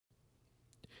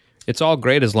It's all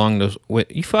great as long as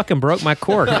you fucking broke my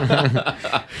cork.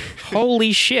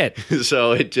 Holy shit!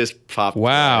 So it just popped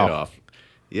right off.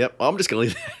 Yep, I'm just gonna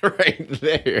leave that right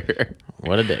there.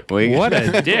 What a dick! What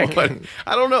a dick!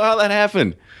 I don't know how that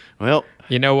happened. Well,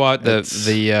 you know what?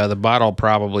 The bottle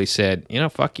probably said, "You know,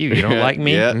 fuck you. You don't like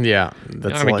me. Yeah.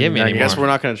 That's not gonna give me I anymore." guess we're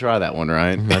not gonna try that one,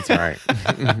 right? That's all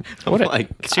right.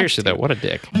 Seriously though, what a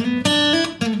dick.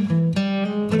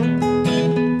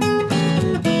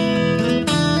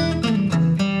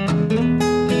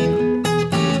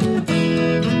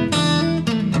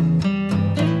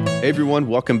 Hey everyone,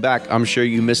 welcome back. I'm sure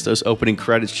you missed those opening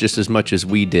credits just as much as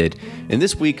we did. And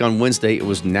this week on Wednesday, it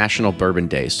was National Bourbon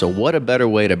Day. So what a better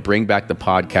way to bring back the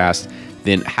podcast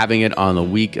than having it on the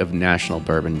week of National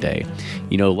Bourbon Day.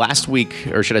 You know, last week,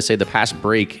 or should I say the past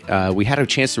break, we had a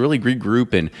chance to really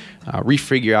regroup and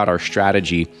refigure out our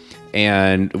strategy.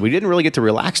 And we didn't really get to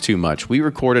relax too much. We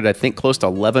recorded, I think, close to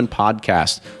 11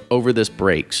 podcasts over this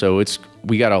break. So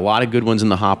we got a lot of good ones in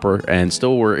the hopper, and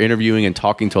still we're interviewing and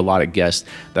talking to a lot of guests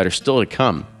that are still to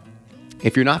come.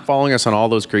 If you're not following us on all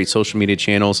those great social media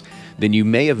channels, then you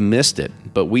may have missed it.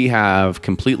 But we have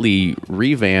completely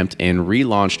revamped and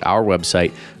relaunched our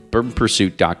website,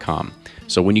 bourbonpursuit.com.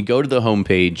 So when you go to the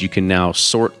homepage, you can now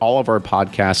sort all of our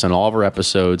podcasts and all of our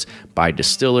episodes by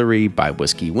distillery, by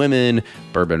whiskey women,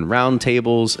 bourbon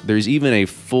roundtables. There's even a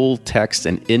full text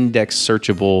and index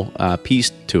searchable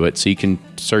piece to it. So you can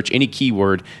search any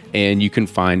keyword and you can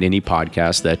find any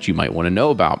podcast that you might want to know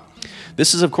about.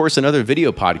 This is, of course, another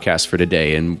video podcast for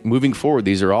today, and moving forward,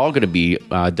 these are all going to be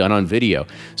done on video.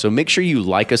 So make sure you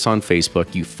like us on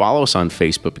Facebook, you follow us on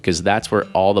Facebook, because that's where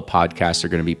all the podcasts are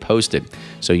going to be posted.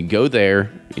 So you go there,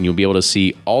 and you'll be able to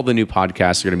see all the new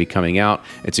podcasts that are going to be coming out.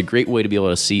 It's a great way to be able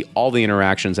to see all the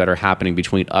interactions that are happening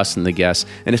between us and the guests,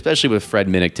 and especially with Fred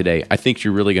Minnick today. I think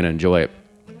you're really going to enjoy it.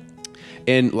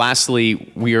 And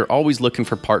lastly, we are always looking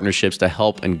for partnerships to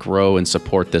help and grow and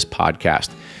support this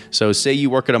podcast. So say you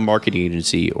work at a marketing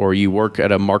agency, or you work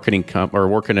at a marketing or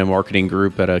work in a marketing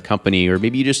group at a company, or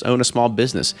maybe you just own a small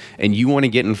business and you want to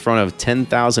get in front of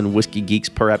 10,000 whiskey geeks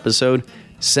per episode,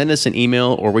 send us an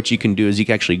email, or what you can do is you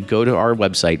can actually go to our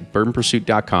website,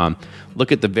 bourbonpursuit.com,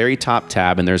 look at the very top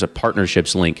tab, and there's a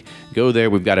partnerships link. Go there.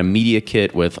 We've got a media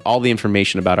kit with all the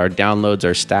information about our downloads,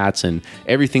 our stats, and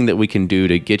everything that we can do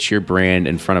to get your brand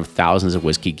in front of thousands of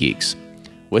whiskey geeks.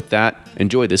 With that,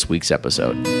 enjoy this week's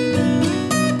episode.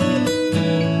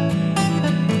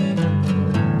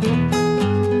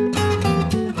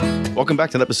 Welcome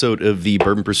back to an episode of the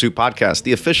Bourbon Pursuit podcast,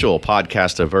 the official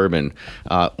podcast of bourbon.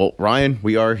 Well, Ryan,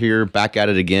 we are here back at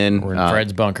it again. We're in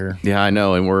Fred's bunker. Yeah, I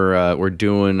know, and we're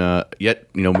doing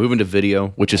moving to video,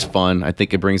 which is fun. I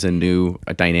think it brings a new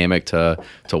dynamic to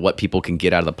what people can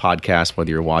get out of the podcast.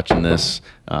 Whether you're watching this,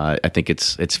 I think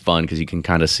it's fun because you can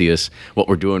kind of see us, what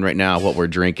we're doing right now, what we're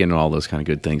drinking, and all those kind of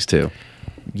good things too.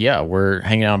 Yeah, we're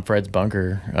hanging out in Fred's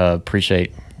bunker.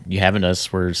 Appreciate you having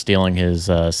us. We're stealing his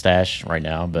stash right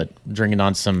now, but drinking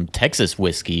on some Texas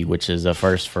whiskey, which is a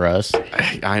first for us.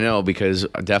 I know, because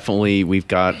definitely we've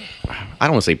got, I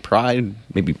don't want to say pride,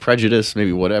 maybe prejudice,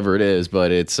 maybe whatever it is,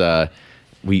 but it's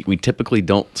we typically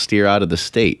don't steer out of the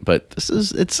state, but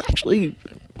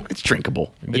it's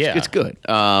drinkable. It's good.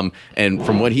 And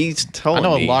from what he's telling me,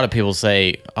 I know a lot of people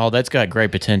say, "Oh, that's got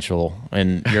great potential,"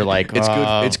 and you're like, "It's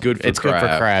good. It's good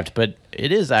for craft," but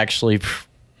it is actually.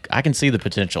 I can see the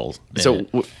potential. So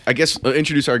I guess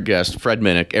introduce our guest, Fred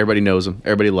Minnick. Everybody knows him.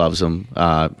 Everybody loves him.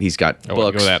 He's got books. I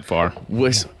wouldn't go that far.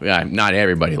 Not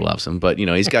everybody loves him, but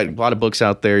he's got a lot of books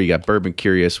out there. You got Bourbon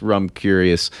Curious, Rum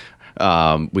Curious.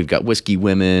 We've got Whiskey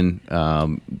Women,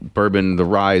 Bourbon, The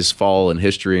Rise, Fall, and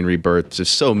History and Rebirth. There's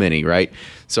so many, right?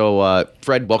 So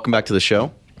Fred, welcome back to the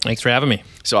show. Thanks for having me.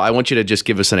 So I want you to just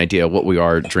give us an idea of what we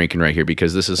are drinking right here,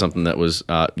 because this is something that was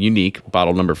unique.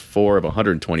 Bottle number 4 of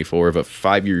 124 of a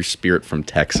 5-year spirit from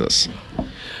Texas.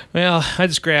 Well, I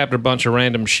just grabbed a bunch of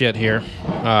random shit here,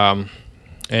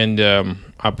 and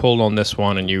I pulled on this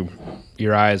one, and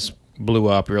your eyes blew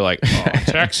up. You're like, oh,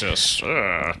 Texas.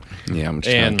 Yeah, I'm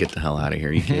just trying to get the hell out of here.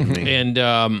 Are you kidding me? And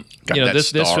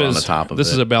this was on the top of this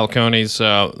is a Balcones,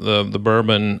 the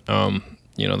bourbon.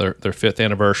 Their 5th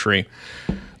anniversary.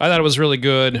 I thought it was really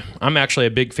good. I'm actually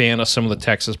a big fan of some of the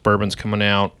Texas bourbons coming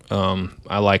out.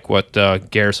 I like what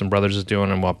Garrison Brothers is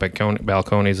doing and what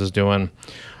Balcones is doing.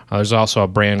 There's also a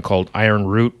brand called Iron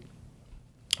Root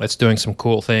that's doing some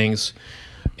cool things.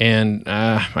 And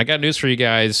I got news for you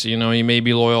guys. You may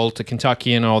be loyal to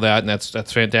Kentucky and all that, and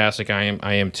that's fantastic.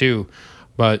 I am too.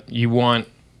 But you want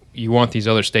these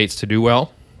other states to do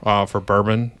well. For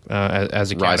bourbon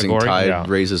as a rising category. Tide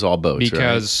raises all boats.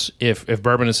 Because if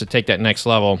bourbon is to take that next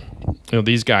level,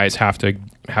 these guys have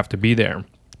to be there.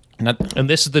 And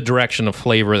this is the direction of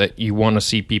flavor that you want to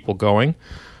see people going.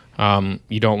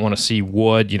 You don't want to see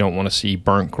wood. You don't want to see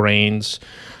burnt grains.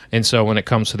 And so when it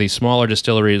comes to these smaller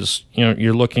distilleries,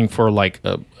 you're looking for like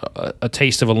a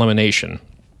taste of elimination.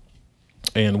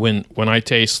 And when I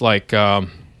taste like a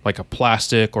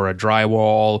plastic or a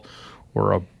drywall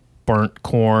or a burnt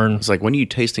corn. It's like, when are you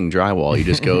tasting drywall? You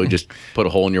just go, just put a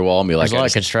hole in your wall and be like, There's a lot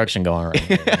of construction going on right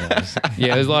now.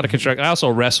 Yeah, there's a lot of construction. I also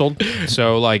wrestled.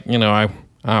 So like,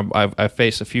 I've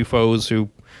faced a few foes who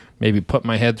maybe put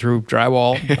my head through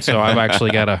drywall. So I've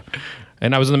actually got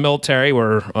and I was in the military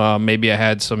where maybe I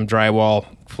had some drywall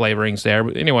flavorings there.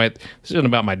 But anyway, this isn't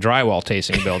about my drywall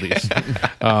tasting abilities.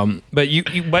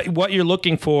 But what you're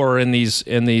looking for in these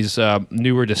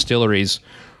newer distilleries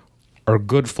are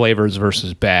good flavors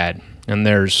versus bad. And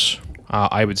there's,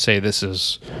 I would say this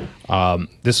is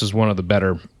one of the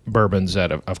better bourbons that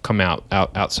have come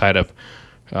outside of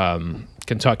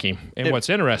Kentucky. And what's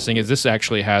interesting is this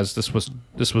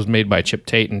was made by Chip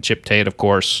Tate, and Chip Tate, of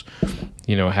course,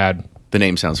 had. The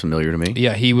name sounds familiar to me.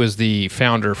 Yeah, he was the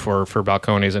founder for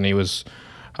Balcones, and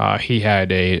he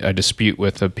had a dispute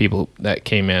with the people that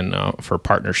came in for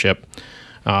partnership,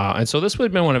 and so this would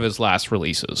have been one of his last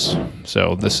releases.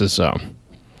 So this is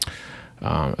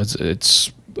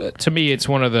it's to me it's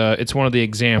one of the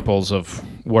examples of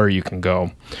where you can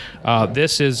go.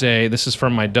 This is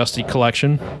from my Dusty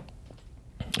collection.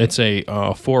 It's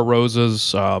a Four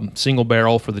Roses single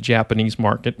barrel for the Japanese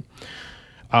market.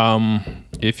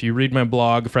 If you read my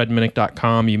blog,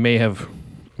 fredminnick.com, you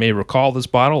may recall this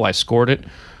bottle. I scored it.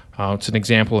 It's an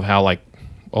example of how like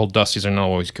old Dusties are not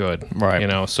always good,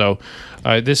 right? So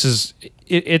this is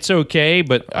it's okay,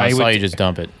 but I saw you just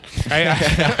dump it.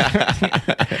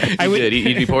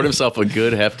 He poured himself a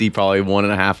good hefty, probably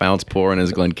 1.5 ounce pour in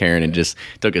his Glencairn and just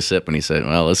took a sip and he said,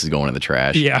 "Well, this is going in the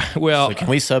trash." Yeah, well, so can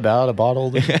we sub out a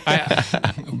bottle?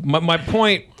 My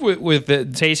point with the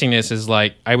tasting this is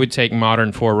like I would take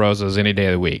modern Four Roses any day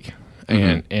of the week,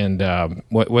 and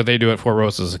what they do at Four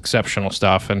Roses is exceptional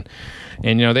stuff, and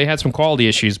they had some quality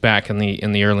issues back in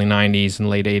the early '90s and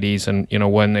late '80s, and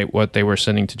when what they were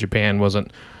sending to Japan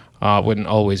wouldn't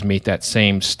always meet that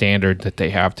same standard that they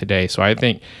have today. So I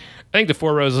think the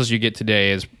Four Roses you get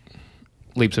today is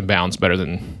leaps and bounds better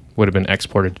than would have been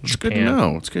exported to Japan.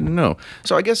 It's good to know.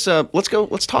 So I guess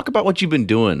let's talk about what you've been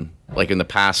doing like in the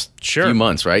past few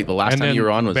months, right? The last time you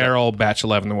were on was Barrel Batch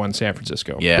 11, the one in San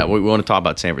Francisco. Yeah, we want to talk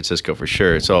about San Francisco for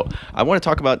sure. So I want to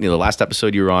talk about the last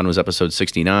episode you were on was episode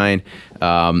 69.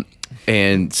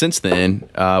 And since then,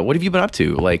 what have you been up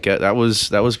to? Like that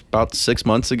was about 6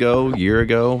 months ago, year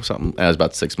ago, something. That was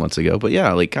about 6 months ago. But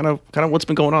yeah, like kind of what's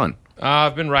been going on.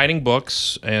 I've been writing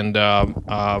books and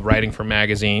writing for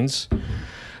magazines,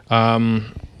 and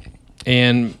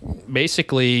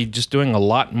basically just doing a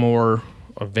lot more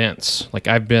events. Like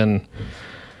I've been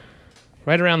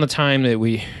right around the time that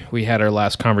we had our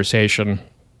last conversation.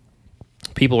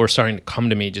 People were starting to come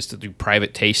to me just to do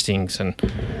private tastings and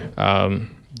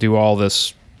do all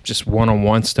this just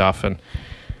one-on-one stuff. And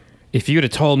if you'd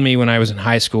have told me when I was in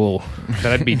high school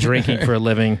that I'd be drinking for a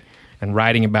living and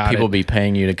writing about people be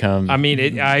paying you to come. I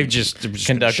mean, I just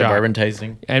conduct a bourbon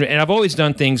tasting. And I've always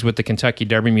done things with the Kentucky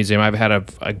Derby Museum. I've had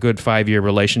a good 5-year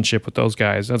relationship with those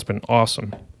guys. That's been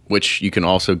awesome. Which you can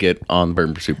also get on the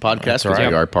Bourbon Pursuit podcast. Right.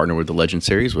 We are partnered with the Legend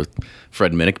Series with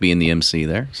Fred Minnick being the MC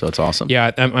there. So it's awesome.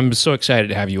 Yeah, I'm so excited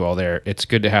to have you all there. It's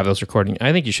good to have those recordings.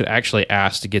 I think you should actually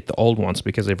ask to get the old ones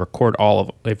because they've recorded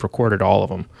all of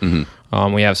them.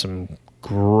 Mm-hmm. We have some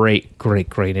great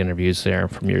interviews there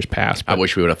from years past. I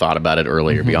wish we would have thought about it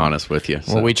earlier, to be honest with you.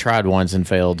 So. Well, we tried once and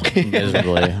failed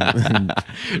miserably.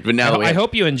 But now I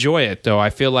hope you enjoy it, though. I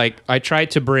feel like I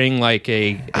tried to bring like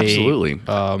a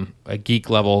geek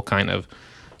level kind of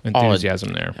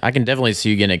enthusiasm there. I can definitely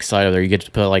see you getting excited there. You get to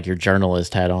put like your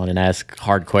journalist hat on and ask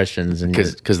hard questions, and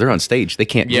because they're on stage, they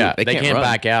can't. Yeah, they can't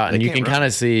back out, and you can kind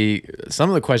of see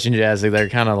some of the questions you ask. They're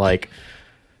kind of like,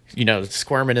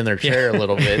 squirming in their chair a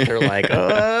little bit. They're like,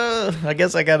 I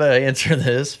guess I got to answer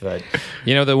this. But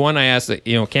the one I asked,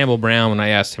 Campbell Brown, when I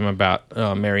asked him about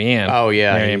Marianne. Oh,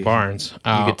 yeah. Marianne Barnes.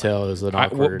 You could tell it was an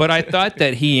awkward. But I thought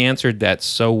that he answered that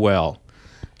so well.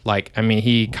 Like, I mean,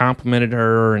 he complimented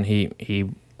her and he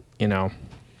nailed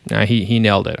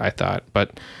it, I thought.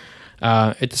 But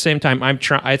at the same time,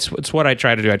 it's what I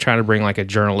try to do. I try to bring like a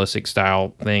journalistic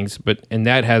style things, and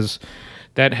that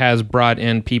has brought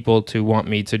in people to want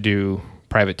me to do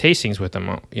private tastings with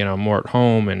them, more at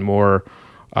home and more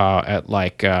at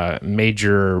like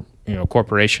major,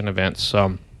 corporation events. So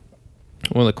one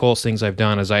of the coolest things I've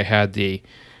done is I had the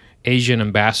Asian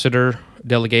ambassador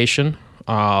delegation,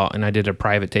 and I did a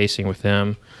private tasting with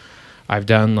them. I've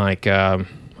done like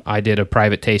I did a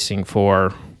private tasting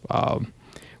for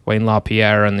Wayne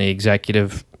LaPierre and the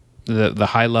executive, the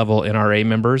high-level NRA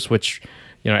members, which,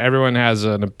 everyone has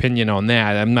an opinion on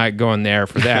that. I'm not going there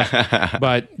for that.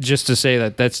 But just to say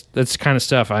that's kind of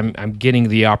stuff I'm getting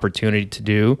the opportunity to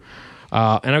do.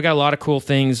 And I've got a lot of cool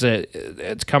things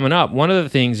that's coming up. One of the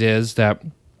things is that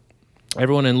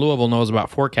everyone in Louisville knows about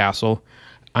Forecastle.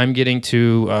 I'm getting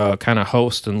to kind of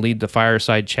host and lead the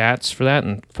fireside chats for that.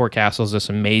 And Forecastle is this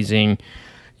amazing,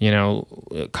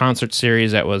 concert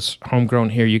series that was homegrown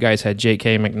here. You guys had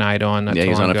J.K. McKnight on. Yeah, he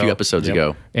was on a few episodes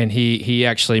ago. And he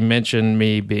actually mentioned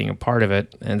me being a part of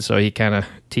it, and so he kind of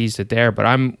teased it there. But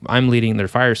I'm leading their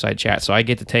fireside chat, so I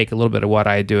get to take a little bit of what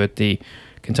I do at the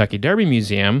Kentucky Derby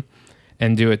Museum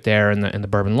and do it there in the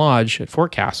Bourbon Lodge at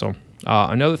Forecastle.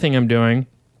 Another thing I'm doing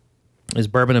is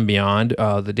Bourbon and Beyond.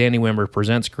 The Danny Wimber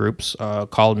Presents groups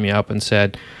called me up and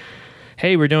said,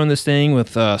 hey, we're doing this thing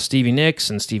with Stevie Nicks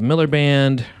and Steve Miller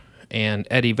Band and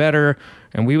Eddie Vedder,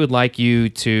 and we would like you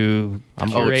to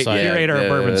curate our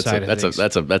bourbon side of things.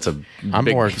 That's a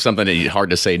big, something that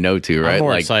hard to say no to, right? I'm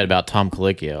more excited about Tom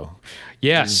Colicchio.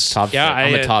 Yes.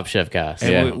 I'm a Top Chef guy. So.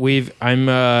 And we've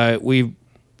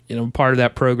part of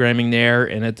that programming there,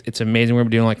 and it's amazing. We're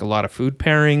doing like a lot of food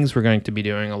pairings. We're going to be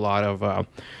doing a lot of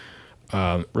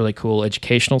really cool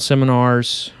educational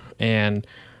seminars, and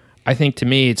I think to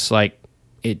me it's like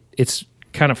it's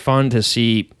kind of fun to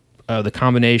see the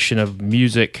combination of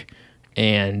music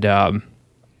and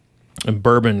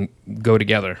bourbon go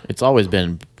together. It's always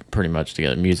been pretty much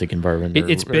together, music and bourbon.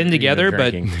 It's been together,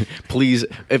 but please,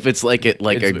 if it's like a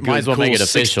good, might as well make it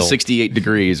official. 68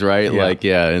 degrees, right?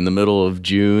 Yeah. In the middle of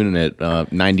June and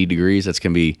at 90 degrees, it's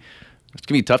gonna be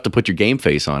tough to put your game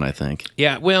face on, I think.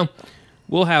 Yeah, well,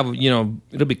 we'll have,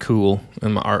 it'll be cool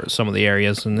in some of the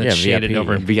areas, and it's shaded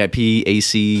over. VIP,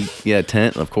 AC,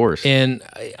 tent, of course. And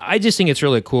I just think it's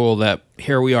really cool that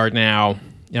here we are now.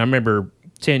 I remember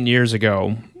 10 years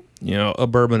ago, a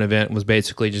bourbon event was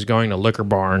basically just going to Liquor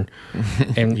Barn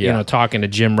and, talking to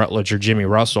Jim Rutledge or Jimmy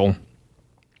Russell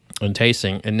and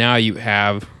tasting. And now you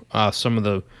have some of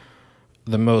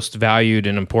the most valued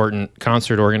and important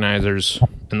concert organizers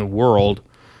in the world,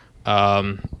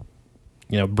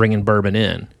 bringing bourbon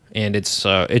in, and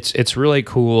it's really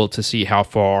cool to see how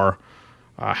far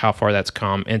that's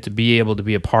come, and to be able to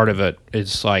be a part of it.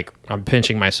 It's like I'm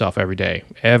pinching myself every day.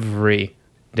 Every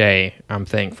day, I'm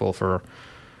thankful for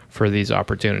these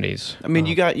opportunities. I mean,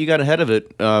 you got ahead of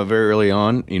it very early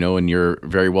on, in your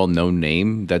very well-known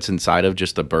name that's inside of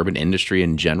just the bourbon industry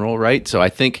in general, right? So I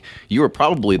think you were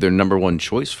probably their number one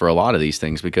choice for a lot of these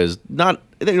things, because don't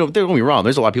get me wrong,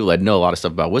 there's a lot of people that know a lot of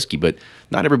stuff about whiskey, but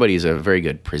not everybody is a very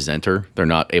good presenter. They're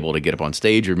not able to get up on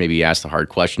stage or maybe ask the hard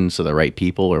questions to the right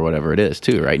people or whatever it is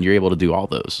too, right? And you're able to do all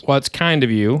those. Well, it's kind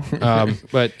of you,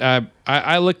 but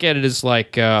I look at it as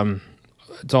like...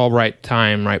 it's all right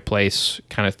time, right place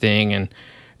kind of thing,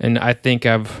 and I think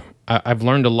I've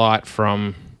learned a lot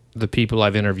from the people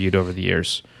I've interviewed over the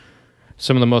years.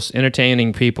 Some of the most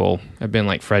entertaining people have been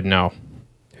like Fred Noe,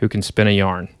 who can spin a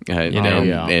yarn.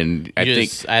 And I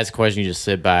think ask questions, you just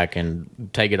sit back and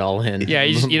take it all in. Yeah,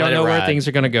 you don't know where things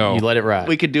are going to go. You let it ride.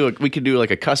 We could do like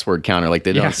a cuss word counter like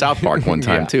they did on South Park one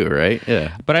time too, right?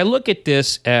 Yeah. But I look at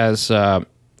this as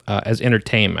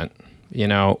entertainment.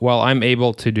 While I'm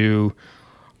able to do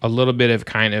a little bit of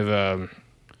kind of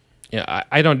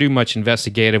I don't do much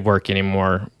investigative work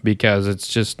anymore because it's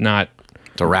just not.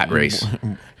 It's a rat race.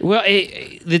 Well,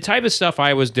 the type of stuff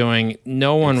I was doing,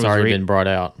 no one was already been brought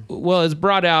out. Well, it's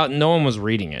brought out, and no one was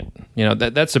reading it.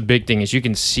 That's a big thing, is you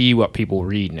can see what people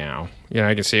read now.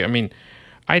 I can see. I mean,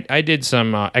 I did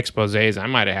some exposés. I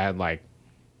might have had like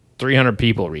 300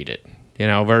 people read it.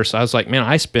 Versus I was like, man,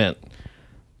 I spent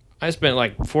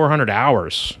like 400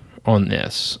 hours on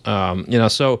this.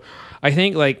 So I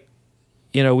think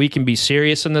we can be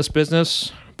serious in this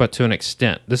business, but to an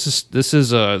extent. This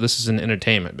is an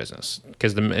entertainment business,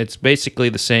 because it's basically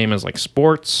the same as like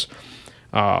sports,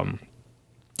 to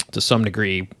some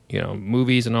degree,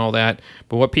 movies and all that.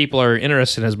 But what people are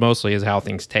interested in is mostly how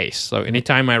things taste. So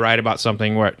anytime I write about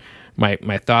something, what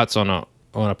my thoughts on a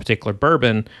particular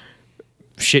bourbon,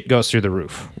 shit goes through the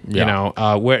roof.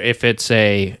 Where if it's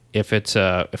a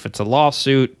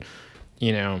lawsuit,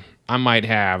 I might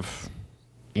have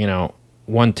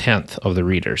 1/10 of the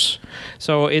readers.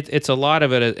 So it's a lot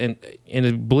of it,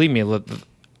 and believe me,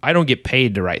 I don't get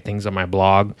paid to write things on my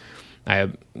blog. I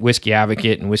have Whiskey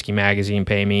Advocate and Whiskey Magazine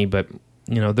pay me, but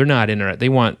they're not interested. They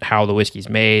want how the whiskey's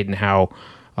made and how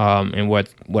and what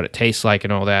it tastes like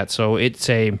and all that. So it's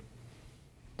a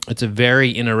very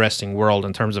interesting world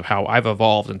in terms of how I've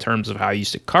evolved, in terms of how I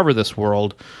used to cover this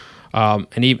world.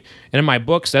 And in my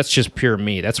books, that's just pure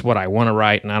me. That's what I want to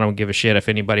write, and I don't give a shit if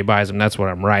anybody buys them. That's what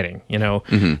I'm writing, you know.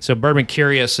 So Bourbon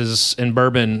Curious is in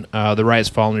Bourbon, the rise,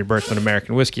 fall, and rebirth of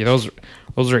American whiskey. Those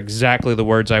are exactly the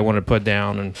words I want to put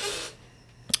down,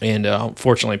 and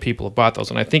fortunately, people have bought those.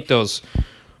 And I think the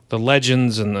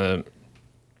legends and the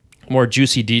more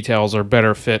juicy details are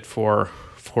better fit for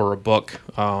a book.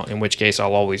 In which case,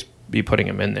 I'll always be putting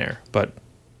them in there. But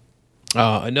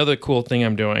another cool thing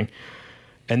I'm doing.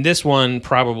 And this one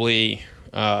probably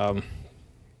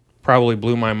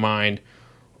blew my mind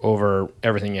over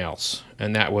everything else,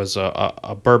 and that was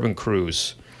a Bourbon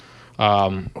Cruise.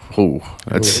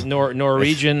 That's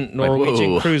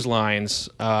Norwegian cruise lines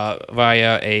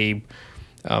via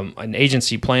an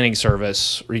agency planning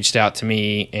service reached out to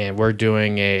me, and we're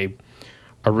doing a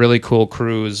really cool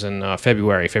cruise in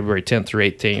February 10th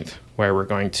through 18th, where we're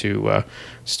going to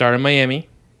start in Miami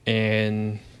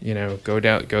and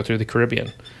go through the Caribbean.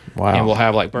 Wow. And we'll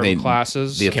have like bourbon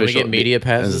classes. Can we get media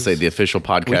passes? As I say, the official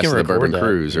podcast of the Bourbon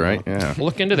Cruise, right? Yeah. We'll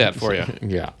look into that for you.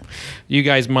 Yeah. You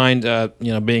guys mind,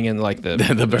 being in like the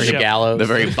gallows, the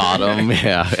very bottom?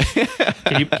 Yeah.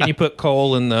 Can you put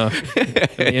coal in the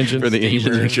engine for the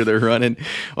engine to make sure they're running?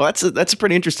 Well, that's a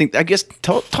pretty interesting. I guess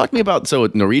talk to me about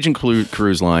Norwegian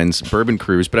cruise lines, Bourbon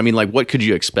Cruise. But I mean, like, what could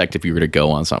you expect if you were to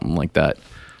go on something like that?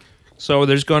 So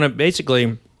there's going to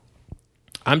basically.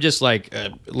 I'm just like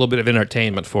a little bit of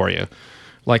entertainment for you.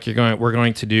 Like we're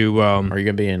going to do. Are you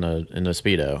gonna be in a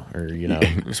Speedo or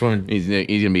swimming? He's gonna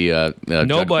be.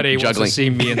 Nobody wants to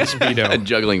see me in the Speedo.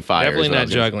 Juggling fire. Definitely not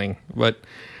juggling. But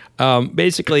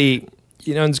basically,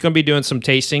 it's going to be doing some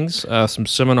tastings, some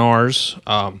seminars.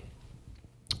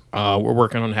 We're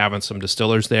working on having some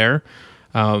distillers there.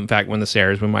 In fact, when this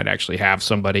airs, we might actually have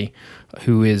somebody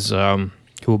who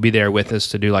will be there with us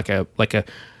to do like a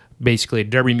basically a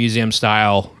Derby Museum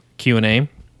style Q&A,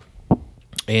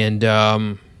 and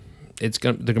there's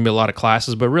gonna be a lot of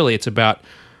classes, but really it's about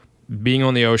being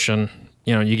on the ocean.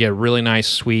 You get really nice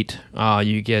sweet.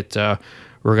 We're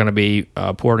going to be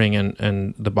porting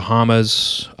in the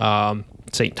Bahamas,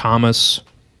 St. Thomas.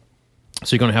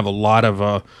 So you're going to have a lot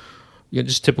of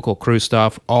just typical cruise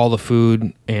stuff. All the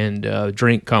food and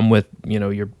drink come with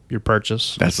your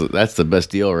purchase. That's the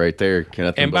best deal right there.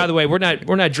 And by the way, we're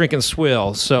not drinking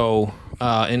swill. So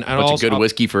and also good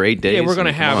whiskey for 8 days. Yeah, we're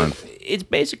gonna have. It's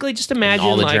basically just imagine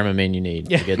all the Dramamine you need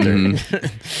to get there.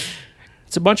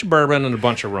 It's a bunch of bourbon and a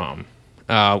bunch of rum.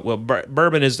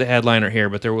 Bourbon is the headliner here,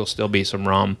 but there will still be some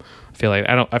rum.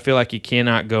 I feel like you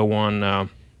cannot go on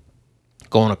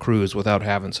a cruise without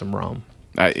having some rum.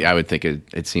 I would think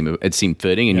it seemed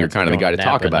fitting, and you're kind of the guy to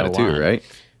talk about it too, right?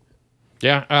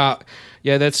 Yeah,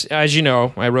 that's, as you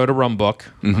know, I wrote a rum book,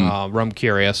 Rum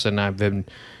Curious, and I've been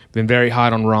very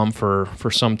hot on rum for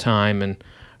some time, and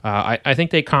I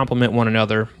think they complement one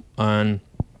another. And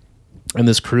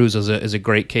this cruise is a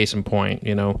great case in point.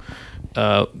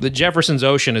 The Jefferson's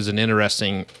Ocean is an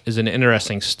interesting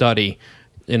study,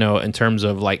 in terms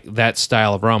of like that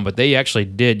style of rum. But they actually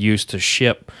did used to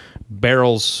ship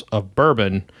barrels of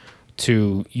bourbon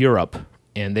to Europe,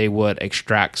 and they would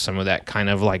extract some of that kind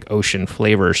of like ocean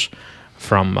flavors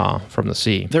from the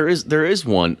sea. There is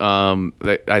one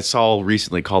that I saw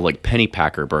recently called like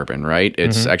Pennypacker bourbon, right?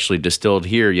 It's actually distilled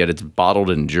here, yet it's bottled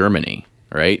in Germany,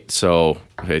 right? So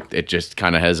it just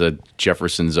kind of has a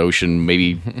Jefferson's Ocean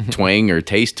maybe twang or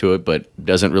taste to it, but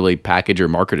doesn't really package or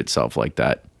market itself like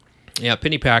that. Yeah,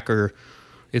 Pennypacker.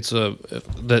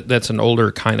 That's an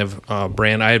older kind of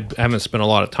brand. I haven't spent a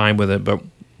lot of time with it, but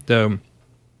the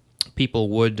people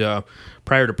would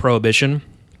prior to Prohibition,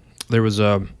 there was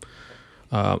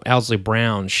Owsley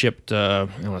Brown shipped I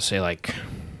want to say like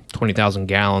 20,000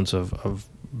 gallons of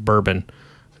bourbon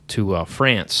to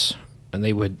France, and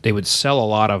they would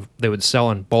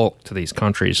sell in bulk to these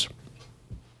countries.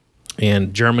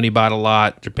 And Germany bought a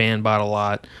lot, Japan bought a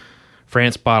lot,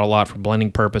 France bought a lot for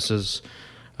blending purposes.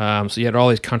 So you had all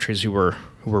these countries who were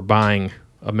buying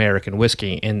American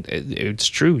whiskey, and it's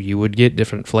true, you would get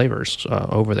different flavors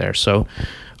over there. So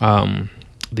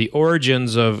the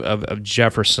origins of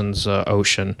Jefferson's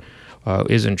Ocean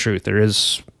is in truth.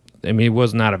 It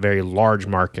was not a very large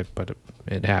market, but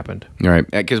it happened. Right,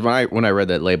 because when I read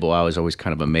that label, I was always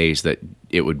kind of amazed that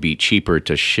it would be cheaper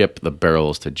to ship the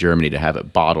barrels to Germany to have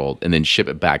it bottled and then ship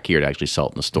it back here to actually sell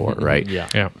it in the store, right?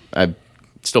 Yeah.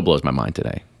 It still blows my mind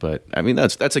today, but I mean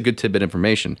that's a good tidbit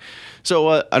information.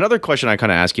 So another question I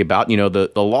kind of ask you about,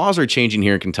 the laws are changing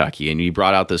here in Kentucky, and you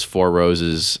brought out this Four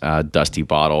Roses Dusty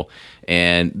bottle,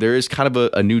 and there is kind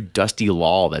of a new Dusty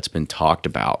law that's been talked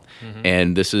about,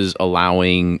 and this is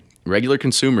allowing regular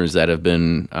consumers that have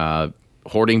been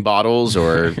hoarding bottles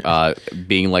or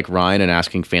being like Ryan and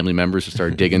asking family members to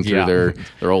start digging through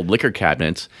their old liquor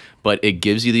cabinets. But it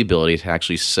gives you the ability to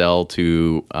actually sell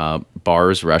to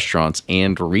bars, restaurants,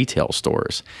 and retail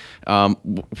stores.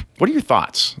 What are your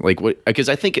thoughts? Like, what? Because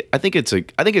I think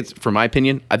it's, for my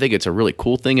opinion, I think it's a really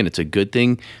cool thing and it's a good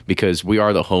thing because we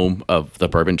are the home of the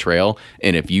Bourbon Trail.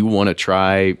 And if you want to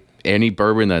try any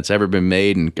bourbon that's ever been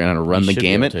made and kind of run the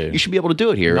gamut, you should be able to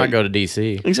do it here. Not go to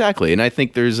DC. Exactly. And I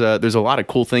think there's a lot of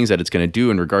cool things that it's going to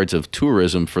do in regards of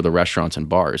tourism for the restaurants and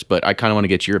bars. But I kind of want to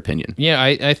get your opinion. Yeah,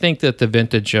 I think that the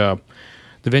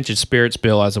vintage spirits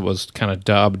bill, as it was kind of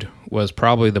dubbed, was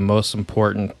probably the most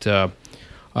important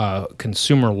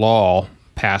consumer law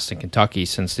passed in Kentucky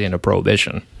since the end of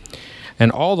Prohibition.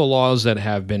 And all the laws that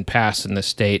have been passed in the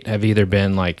state have either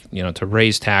been like, to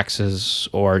raise taxes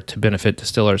or to benefit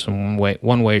distillers in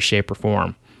one way, shape, or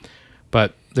form.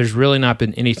 But there's really not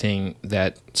been anything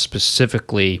that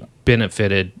specifically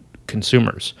benefited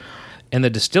consumers. And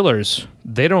the distillers,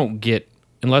 they don't get,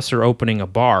 unless they're opening a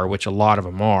bar, which a lot of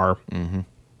them are,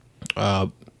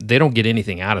 they don't get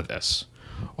anything out of this.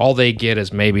 All they get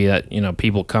is maybe that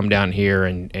people come down here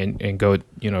and go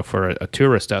for a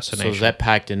tourist destination. So is that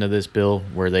packed into this bill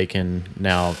where they can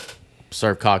now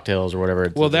serve cocktails or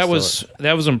whatever? Well, that was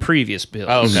in previous bills.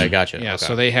 Oh, okay, gotcha. Yeah, okay.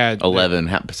 So they had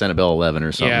 11% of bill 11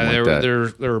 or something. Yeah, like that.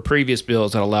 there were previous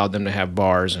bills that allowed them to have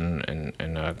bars and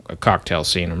a cocktail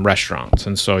scene and restaurants,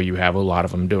 and so you have a lot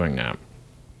of them doing that.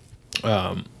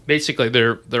 Basically,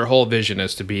 their whole vision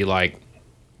is to be like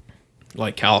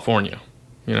California,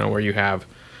 where you have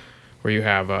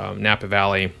Napa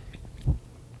Valley,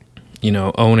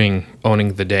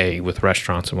 owning the day with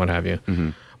restaurants and what have you.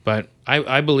 Mm-hmm. But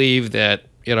I believe that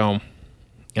and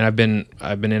I've been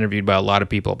interviewed by a lot of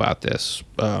people about this.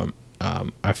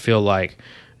 I feel like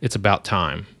it's about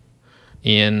time.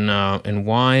 In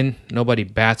wine, nobody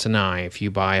bats an eye if you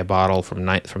buy a bottle from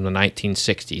the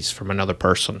 1960s from another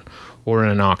person or in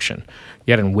an auction.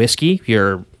 Yet in whiskey,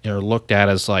 you're looked at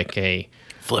as like a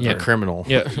flipper criminal.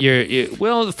 Yeah,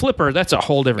 well, the flipper, that's a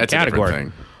whole different category. A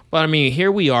different thing. But I mean,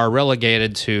 here we are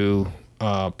relegated to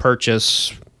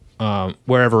purchase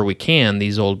wherever we can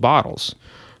these old bottles.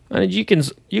 And you can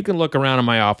look around in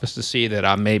my office to see that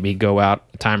I maybe go out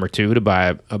a time or two to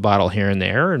buy a bottle here and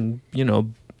there, and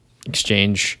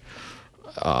exchange.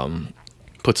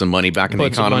 Put some money back in the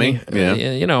economy.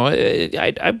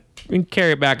 I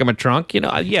carry it back in my trunk.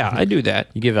 I do that.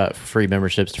 You give out free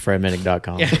memberships to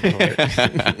FredMinnick.com.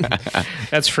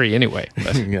 That's free anyway.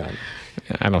 But Yeah.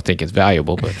 I don't think it's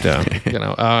valuable, but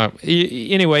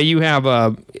anyway, you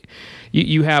have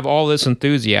you have all this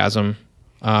enthusiasm,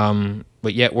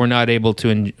 but yet we're not able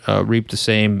to reap the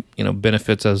same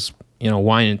benefits as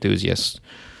wine enthusiasts.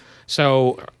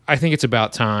 So I think it's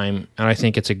about time, and I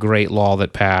think it's a great law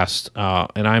that passed,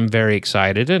 and I'm very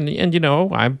excited. And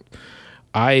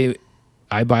I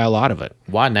buy a lot of it.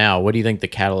 Why now? What do you think the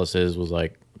catalyst is? Was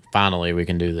like, finally we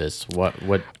can do this. What?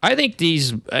 I think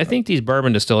these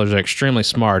bourbon distillers are extremely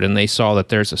smart, and they saw that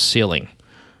there's a ceiling.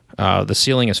 The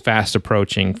ceiling is fast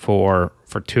approaching for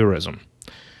tourism,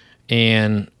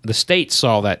 and the state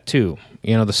saw that too.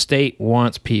 The state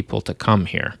wants people to come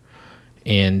here,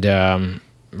 and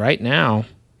right now,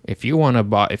 if you want a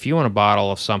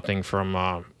bottle of something from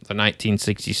the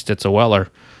 1960s Stitzel-Weller,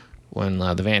 when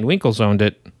the Van Winkles owned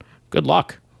it, good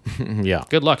luck. Yeah,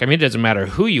 good luck. I mean, it doesn't matter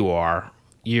who you are.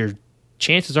 Your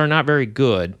chances are not very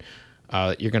good.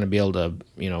 You're going to be able to,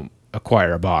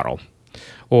 acquire a bottle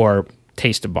or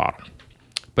taste a bottle.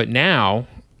 But now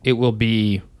it will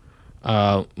be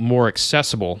more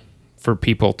accessible for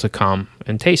people to come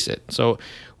and taste it. So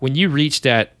when you reach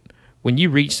that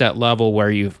level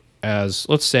where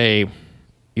let's say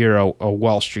you're a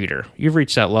Wall Streeter, you've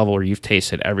reached that level where you've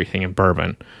tasted everything in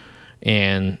bourbon,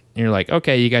 and you're like,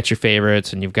 okay, you got your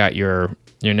favorites and you've got your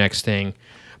next thing,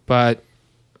 but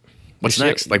what's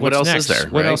next? Like, what else is there?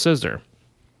 What else is there?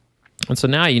 And so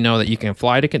now you know that you can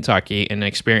fly to Kentucky and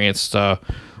experience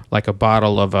like a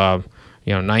bottle of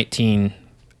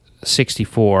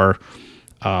 1964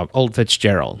 Old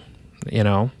Fitzgerald.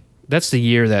 That's the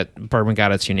year that bourbon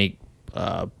got its unique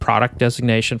product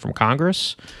designation from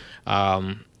Congress.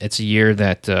 It's a year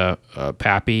that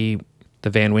Pappy, the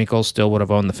Van Winkles, still would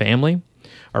have owned the family,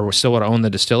 or still would have owned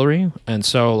the distillery. And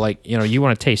so, you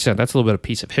want to taste that. That's a little bit of a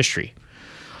piece of history.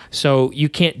 So you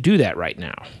can't do that right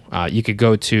now. You could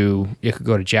go to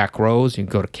Jack Rose, you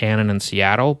could go to Cannon in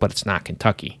Seattle, but it's not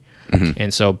Kentucky. Mm-hmm.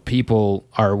 And so people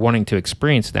are wanting to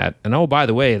experience that. And oh, by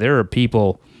the way, there are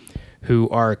people who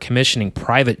are commissioning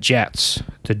private jets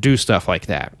to do stuff like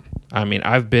that. I mean,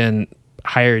 I've been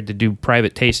hired to do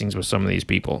private tastings with some of these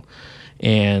people,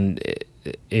 and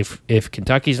if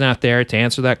Kentucky's not there to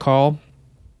answer that call,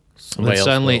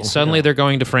 then suddenly they're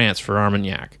going to France for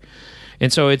Armagnac.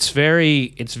 And so it's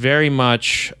very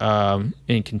much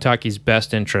in Kentucky's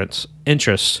best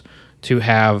interest to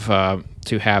have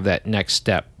that next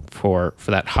step for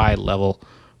that high level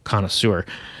connoisseur.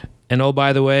 And oh,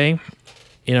 by the way,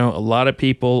 a lot of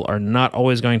people are not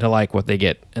always going to like what they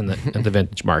get in the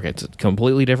vintage market. It's a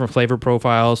completely different flavor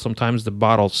profile. Sometimes the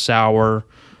bottle's sour.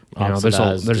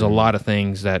 There's a lot of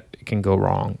things that can go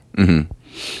wrong. Mm-hmm.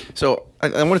 So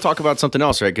I want to talk about something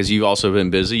else, right? Because you've also been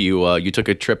busy. You took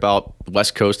a trip out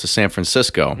West Coast to San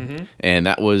Francisco, mm-hmm. and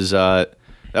that was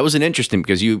an interesting,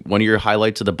 because one of your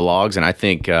highlights of the blogs, and I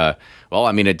think,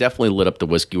 it definitely lit up the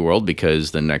whiskey world,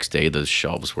 because the next day the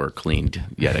shelves were cleaned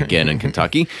yet again in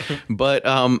Kentucky. But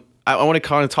I want to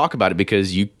kind of talk about it,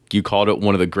 because you called it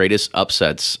one of the greatest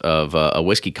upsets of a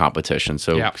whiskey competition.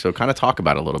 So kind of talk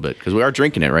about it a little bit, because we are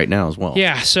drinking it right now as well.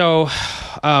 Yeah. So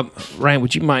Ryan,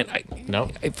 would you mind? No.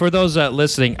 For those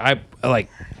listening,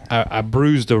 I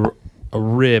bruised a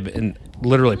rib and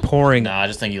literally pouring. No, I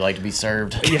just think you like to be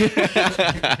served.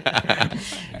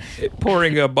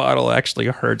 Pouring a bottle actually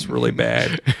hurts really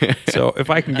bad. So if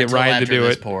I can get Ryan to do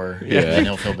it, then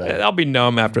he'll feel better. I'll be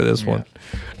numb after this one.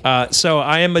 So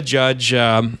I am a judge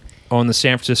on the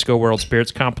San Francisco World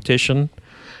Spirits Competition.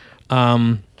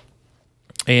 And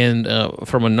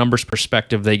from a numbers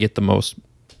perspective, they get the most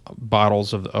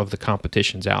bottles of the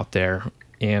competitions out there.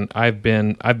 And I've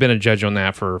been a judge on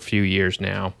that for a few years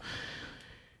now.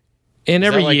 And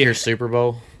every year, your Super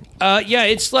Bowl?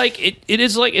 It's like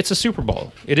it's a Super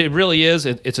Bowl. It really is.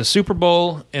 It's a Super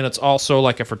Bowl, and it's also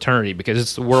like a fraternity, because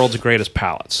it's the world's greatest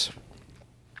palates.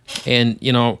 And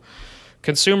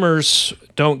consumers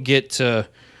don't get to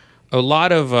a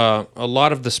lot of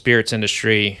the spirits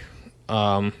industry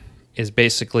is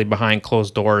basically behind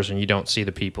closed doors, and you don't see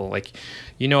the people. Like,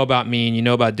 about me, and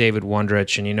about David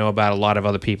Wondrich, and about a lot of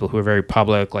other people who are very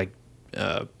public, like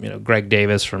Greg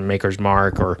Davis from Maker's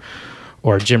Mark,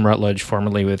 or Jim Rutledge,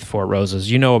 formerly with Four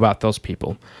Roses. About those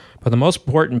people. But the most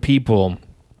important people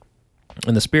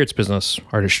in the spirits business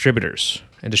are distributors.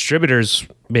 And distributors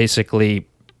basically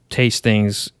taste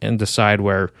things and decide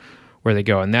where they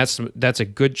go. And that's a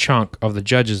good chunk of the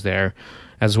judges there,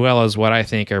 as well as what I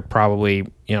think are probably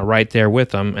right there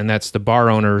with them, and that's the bar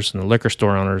owners and the liquor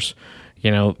store owners.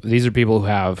 These are people who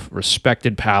have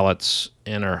respected palates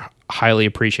and are highly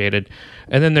appreciated.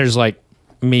 And then there's like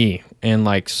me and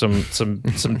like some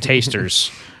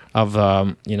tasters of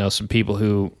some people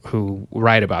who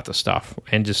write about the stuff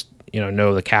and just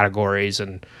know the categories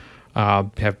and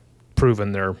have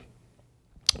proven their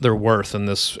worth in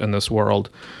this world.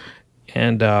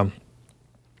 And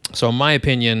so in my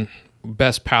opinion,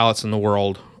 best palates in the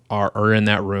world are in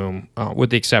that room, with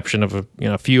the exception of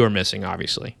a few are missing,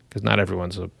 obviously, because not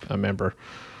everyone's a member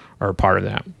or a part of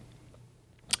that.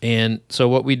 And so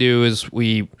what we do is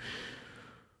we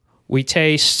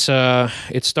taste.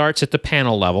 It starts at the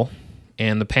panel level,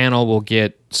 and the panel will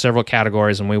get several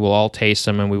categories, and we will all taste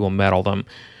them, and we will medal them.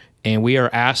 And we are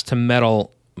asked to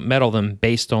medal them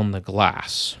based on the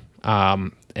glass.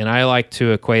 And I like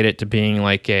to equate it to being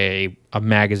like a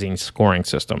magazine scoring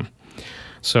system.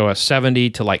 So a 70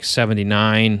 to like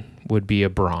 79 would be a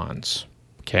bronze.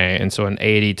 Okay, and so an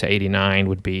 80 to 89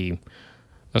 would be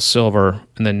a silver,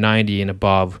 and then 90 and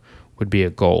above would be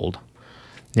a gold.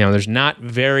 There's not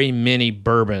very many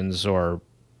bourbons or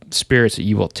spirits that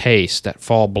you will taste that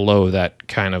fall below that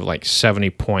kind of like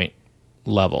 70-point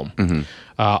level. Mm-hmm.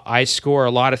 I score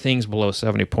a lot of things below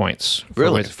 70 points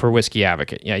for Whiskey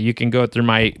Advocate. Yeah, you can go through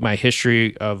my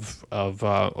history of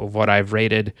what I've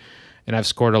rated, and I've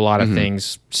scored a lot of mm-hmm.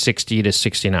 things 60 to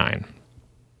 69.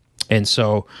 And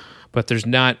so, but there's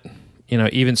not,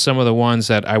 even some of the ones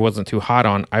that I wasn't too hot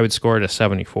on, I would score it a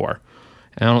 74.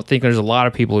 And I don't think there's a lot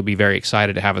of people who'd be very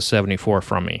excited to have a 74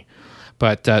 from me.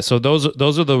 But so those are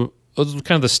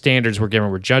kind of the standards we're given.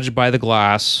 We're judged by the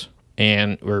glass,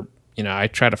 and I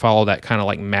try to follow that kind of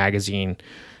like magazine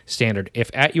standard. If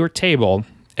at your table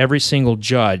every single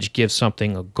judge gives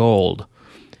something a gold,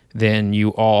 then you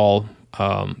all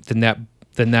then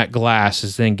that glass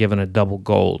is then given a double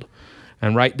gold.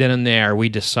 And right then and there, we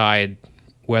decide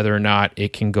whether or not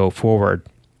it can go forward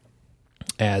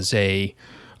as if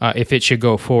it should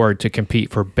go forward to compete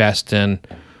for best in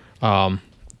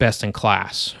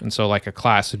class. And so like a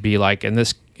class would be like in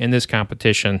this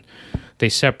competition, they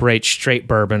separate straight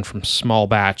bourbon from small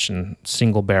batch and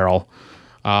single barrel.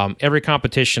 Every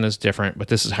competition is different, but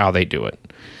this is how they do it.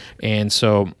 And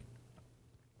so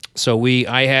I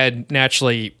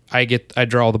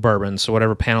draw all the bourbons. So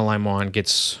whatever panel I'm on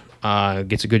gets a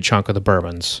good chunk of the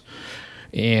bourbons.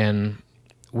 And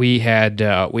we had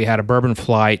a bourbon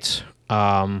flight,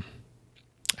 and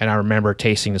I remember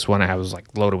tasting this one. I was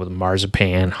like loaded with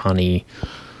marzipan, honey,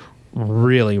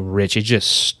 really rich. It just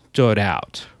stood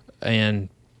out, and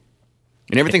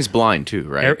everything's blind too,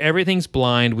 right? Everything's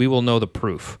blind. We will know the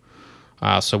proof,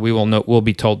 so we will know. We'll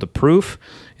be told the proof,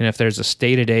 and if there's a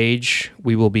stated age,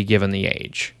 we will be given the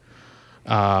age.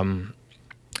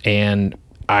 And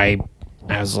I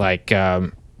was like,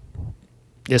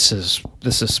 this is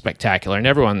spectacular, and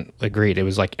everyone agreed. It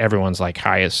was like everyone's like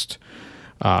highest.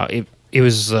 It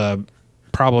was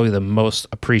probably the most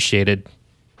appreciated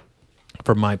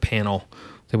for my panel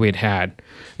that we had,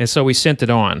 and so we sent it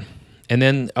on, and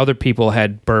then other people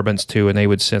had bourbons too, and they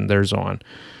would send theirs on,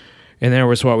 and there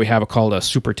was what we have called a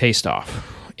super taste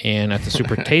off, and at the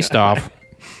super taste off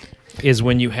is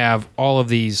when you have all of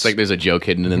these. It's like there's a joke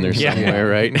hidden in there somewhere,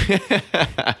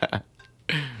 right?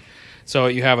 So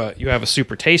you have a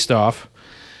super taste off,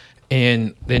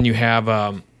 and then you have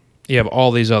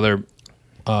all these other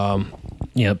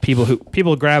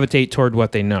people gravitate toward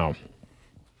what they know.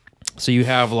 So you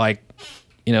have like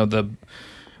the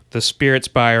spirits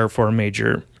buyer for a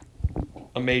major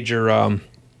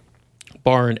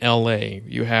bar in LA.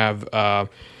 You have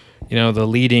the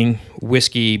leading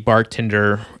whiskey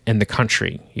bartender in the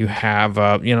country. You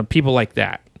have people like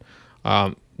that.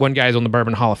 One guy's on the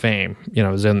Bourbon Hall of Fame,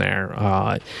 is in there.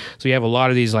 So you have a lot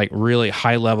of these like really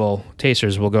high level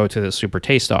tasters will go to the super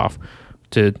taste off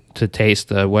to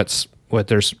taste what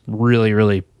there's really,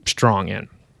 really strong in.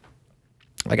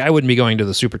 Like I wouldn't be going to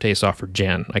the super taste off for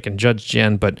gin. I can judge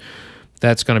gin, but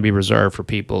that's going to be reserved for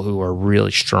people who are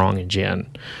really strong in gin.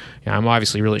 I'm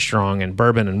obviously really strong in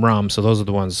bourbon and rum, so those are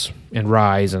the ones, and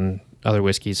rye and other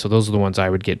whiskeys, so those are the ones I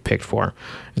would get picked for.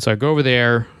 And so I go over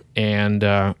there, and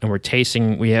we're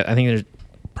tasting. I think there's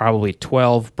probably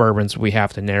 12 bourbons we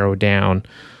have to narrow down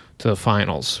to the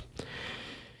finals.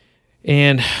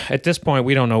 And at this point,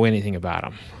 we don't know anything about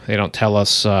them. They don't tell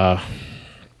us.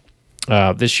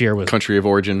 This year was country of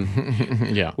origin.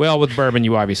 Yeah. Well, with bourbon,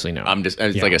 you obviously know. It's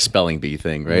like a spelling bee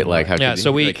thing, right? Like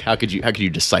how could you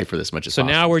decipher this much as possible?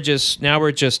 So now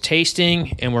we're just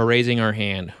tasting, and we're raising our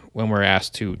hand when we're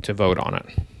asked to vote on it.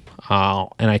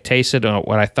 And I tasted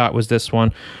what I thought was this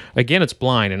one. Again, it's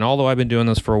blind, and although I've been doing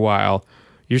this for a while,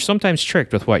 you're sometimes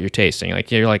tricked with what you're tasting.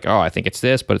 Like you're like, oh, I think it's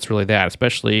this, but it's really that,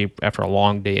 especially after a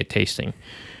long day of tasting.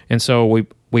 And so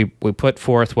we put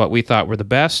forth what we thought were the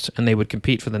best, and they would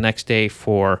compete for the next day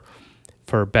for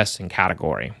best in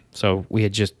category. So we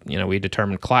had just, we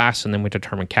determined class, and then we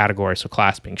determined category. So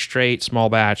class being straight, small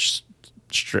batch,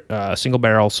 single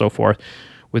barrel, so forth.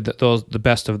 With the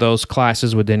best of those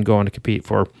classes would then go on to compete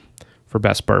for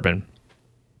best bourbon.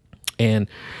 And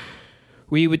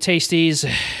we would taste these,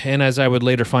 and as I would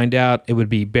later find out, it would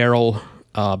be barrel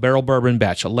bourbon,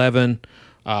 batch 11,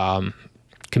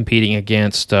 competing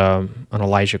against an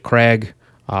Elijah Craig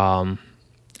and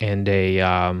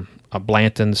a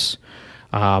Blanton's.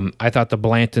 I thought the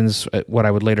Blanton's, what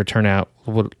I would later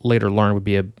learn would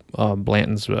be a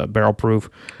Blanton's barrel proof.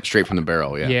 Straight from the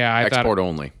barrel, yeah. Yeah, export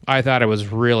only. I thought it was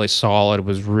really solid. It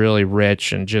was really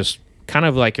rich and just kind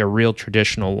of like a real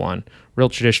traditional one. Real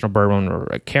traditional bourbon, or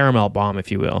a caramel bomb,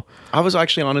 if you will. I was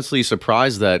actually honestly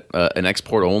surprised that an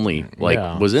export only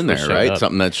was in there, right?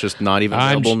 Something that's just not even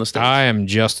available in the States. I am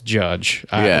just a judge.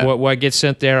 What gets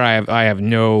sent there, I have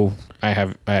no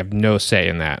say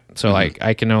in that. So like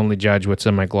I can only judge what's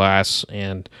in my glass,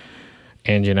 and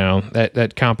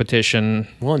that competition.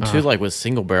 Well, and too, like with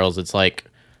single barrels, it's like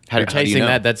you're tasting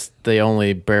that's the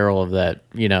only barrel of that,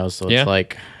 so it's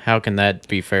like, how can that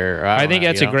be fair? I think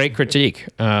that's a great critique.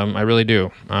 I really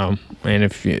do. And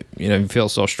if you feel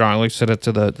so strongly, set it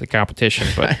to the competition.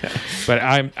 But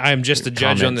I'm just a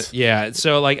judge on the. Yeah.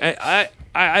 So like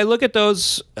I look at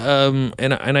those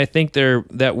and I think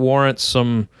that warrants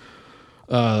some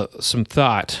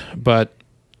thought. But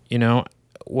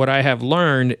what I have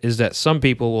learned is that some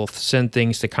people will send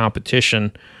things to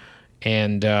competition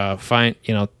and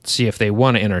see if they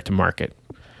want to enter to market.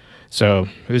 So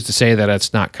who's to say that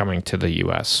it's not coming to the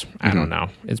U.S.? I don't know.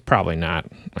 It's probably not.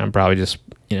 I'm probably just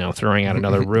throwing out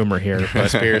another rumor here.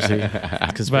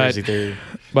 Conspiracy theory.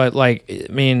 But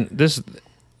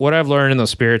what I've learned in the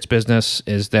spirits business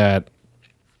is that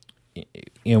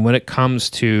when it comes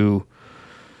to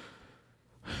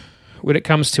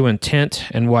intent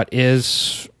and what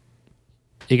is,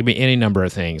 it can be any number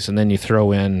of things, and then you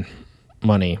throw in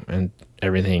money and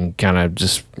everything kind of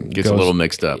just gets a little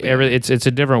mixed up. It's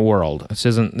a different world. This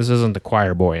isn't the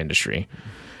choir boy industry.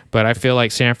 But I feel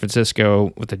like San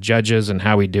Francisco, with the judges and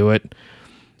how we do it,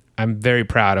 I'm very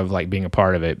proud of being a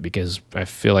part of it, because I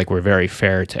feel like we're very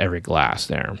fair to every glass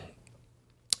there.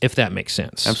 if that makes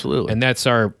sense. Absolutely. And that's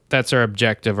our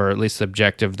objective, or at least the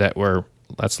objective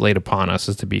that's laid upon us,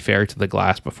 is to be fair to the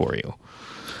glass before you.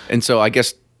 And so I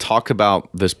guess talk about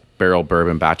this barrel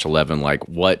bourbon batch 11. Like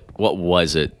what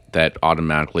was it that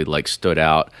automatically like stood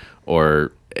out,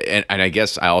 or and I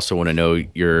guess I also want to know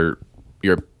your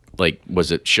like,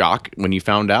 was it shock when you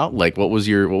found out? Like what was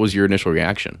your initial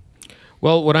reaction?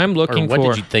 Well, what I'm looking or what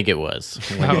for. did you think it was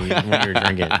when you were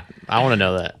drinking? I want to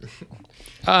know that.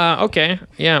 Okay,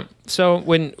 yeah. So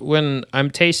when I'm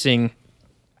tasting,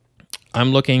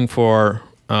 I'm looking for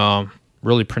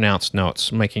really pronounced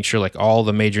notes, making sure like all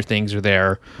the major things are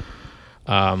there.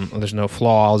 There's no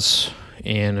flaws,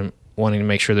 and wanting to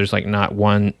make sure there's like not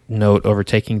one note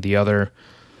overtaking the other.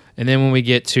 And then when we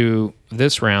get to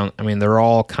this round, I mean, they're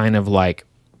all kind of like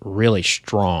really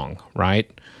strong, right?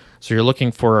 So you're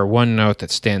looking for one note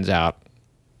that stands out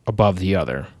above the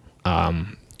other.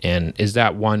 And is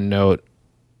that one note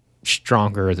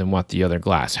stronger than what the other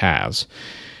glass has?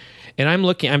 And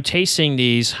I'm tasting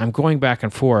these, I'm going back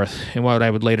and forth, and what I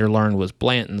would later learn was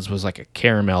Blanton's was like a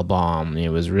caramel bomb. It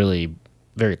was really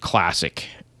very classic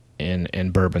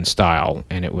in bourbon style,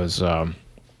 and it was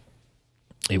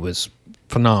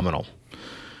phenomenal.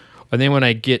 And then when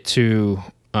I get to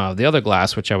the other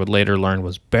glass, which I would later learn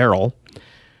was Barrel,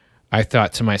 I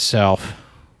thought to myself,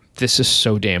 this is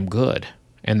so damn good,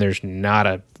 and there's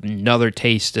not another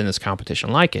taste in this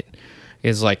competition like it.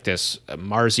 It's like this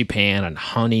marzipan and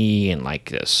honey and like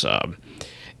this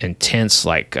intense,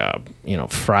 like,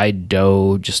 fried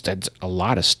dough, just had a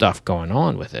lot of stuff going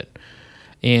on with it.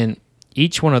 And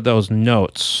each one of those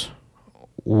notes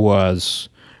was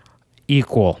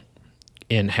equal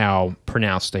in how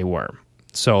pronounced they were.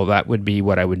 So that would be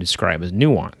what I would describe as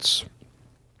nuance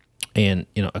and,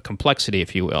 a complexity,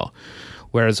 if you will.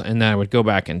 Whereas, and then I would go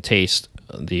back and taste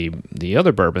the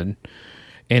other bourbon,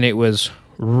 and it was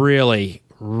really,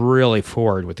 really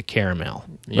forward with the caramel.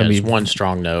 Yeah, it's one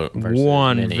strong note.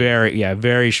 One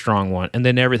very strong one. And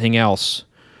then everything else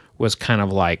was kind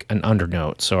of like an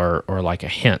undernotes or like a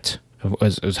hint.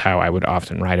 Is how I would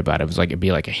often write about it. It was like it'd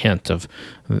be like a hint of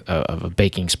a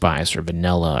baking spice or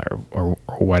vanilla or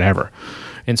whatever.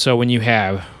 And so when you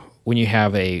have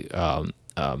a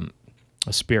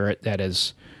spirit that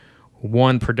is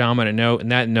one predominant note,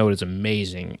 and that note is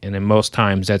amazing, and in most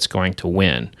times that's going to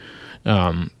win,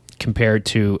 compared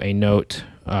to a note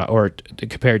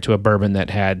compared to a bourbon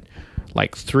that had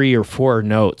like 3 or 4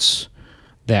 notes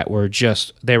that were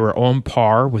they were on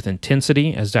par with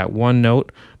intensity as that one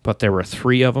note, but there were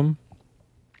 3 of them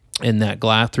in that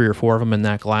glass, 3 or 4 of them in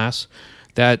that glass.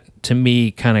 That to me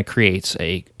kind of creates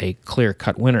a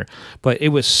clear-cut winner. But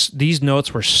these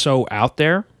notes were so out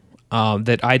there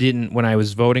that I didn't, when I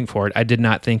was voting for it, I did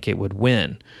not think it would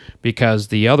win, because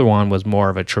the other one was more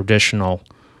of a traditional,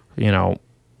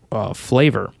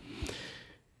 flavor.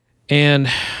 And,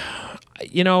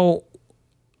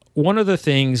 one of the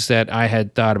things that I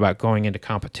had thought about going into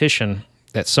competition,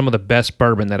 that some of the best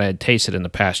bourbon that I had tasted in the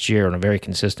past year on a very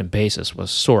consistent basis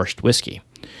was sourced whiskey,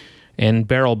 and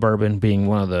barrel bourbon being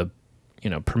one of the,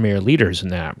 premier leaders in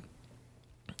that.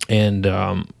 And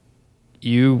I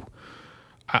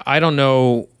don't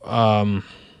know. I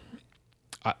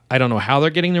don't know how they're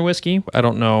getting their whiskey. I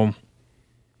don't know.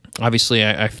 Obviously,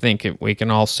 I think we can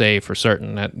all say for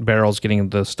certain that Barrel's getting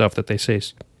the stuff that they say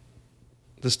is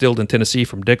distilled in Tennessee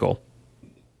from Dickel.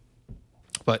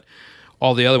 But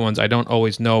all the other ones, I don't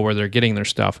always know where they're getting their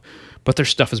stuff. But their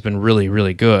stuff has been really,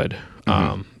 really good.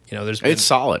 Mm-hmm. It's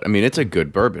solid. I mean, it's a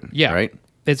good bourbon. Yeah, right.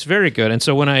 It's very good. And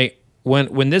so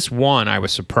when this won, I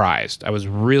was surprised. I was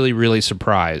really, really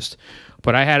surprised.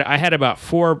 But I had about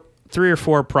 3 or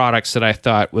 4 products that I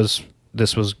thought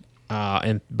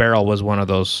and Barrel was one of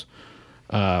those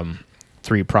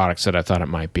 3 products that I thought it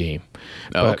might be.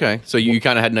 Okay, so you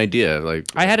kind of had an idea, like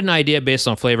I had an idea based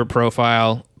on flavor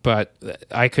profile, but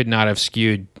I could not have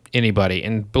skewed anybody.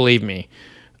 And believe me,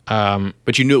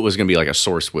 but you knew it was going to be like a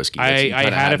source whiskey. I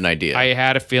had an idea. I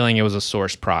had a feeling it was a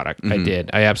source product. Mm-hmm. I did.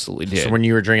 I absolutely did. So when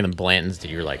you were drinking the Blantons,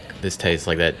 did you were like, this tastes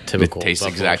like that typical? It tastes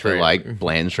Buffalo exactly Trace? like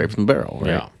Bland straight from the barrel, right?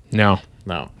 Yeah. No.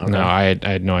 Okay. No, I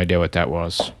had no idea what that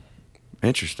was.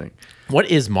 Interesting. What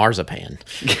is marzipan?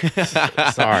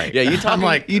 Sorry. Yeah, you talk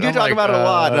about it a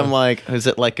lot, and I'm like, is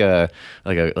it like a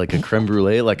creme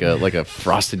brulee, like a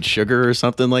frosted sugar or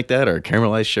something like that, or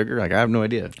caramelized sugar? Like, I have no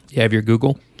idea. You have your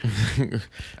Google?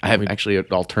 I have actually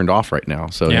it all turned off right now.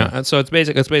 So yeah. So it's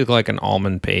basically like an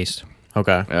almond paste.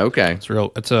 Okay.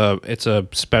 It's a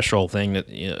special thing that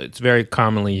it's very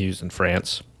commonly used in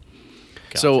France.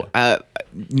 Gotcha. So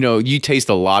you taste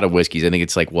a lot of whiskeys. I think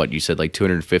it's like what you said, like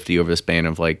 250 over the span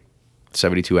of like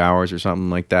 72 hours or something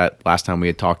like that. Last time we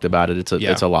had talked about it,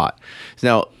 it's a lot.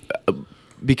 Now,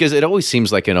 because it always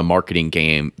seems like in a marketing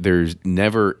game, there's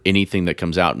never anything that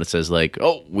comes out and it says like,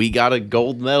 oh, we got a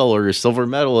gold medal or a silver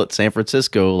medal at San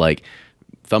Francisco, like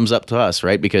thumbs up to us,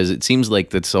 right? Because it seems like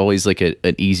that's always like an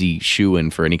easy shoe-in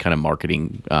for any kind of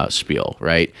marketing spiel,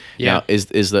 right? Yeah. Now, is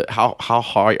the how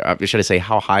high, should I say,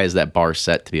 how high is that bar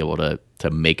set to be able to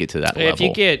make it to that level?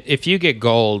 If you get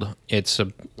gold,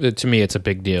 to me it's a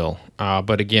big deal.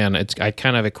 But again, I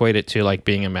kind of equate it to like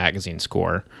being a magazine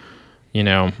score, you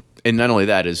know. And not only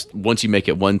that, is once you make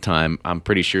it one time, I'm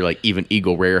pretty sure like even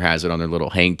Eagle Rare has it on their little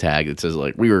hang tag that says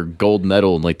like we were gold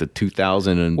medal in like the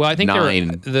 2009. Well, I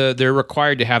think they're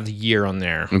required to have the year on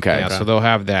there. Okay. Yeah, so they'll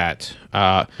have that.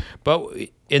 But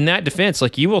in that defense,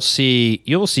 like you'll see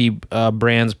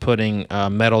brands putting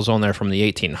medals on there from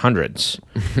the 1800s.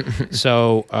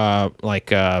 So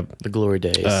the glory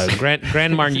days.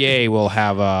 Grand Marnier will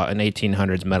have an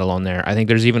 1800s medal on there. I think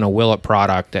there's even a Willett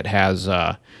product that has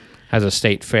a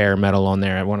state fair medal on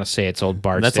there. I want to say it's Old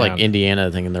Bardstown. That's like Indiana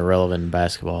thinking they're relevant in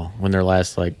basketball when their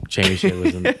last like championship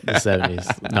was in the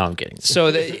 70s. No, I'm kidding.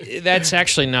 So that's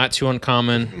actually not too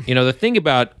uncommon. You know, the thing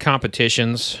about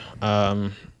competitions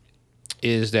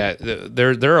is that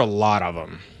there are a lot of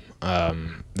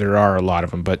them. There are a lot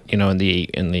of them, but you know, in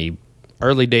the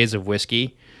early days of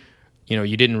whiskey, you know,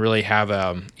 you didn't really have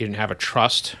a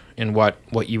trust in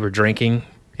what you were drinking,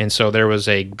 and so there were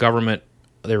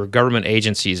government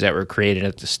agencies that were created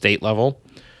at the state level.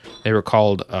 They were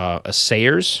called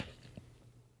assayers.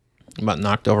 About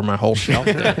knocked over my whole shelf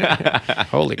there.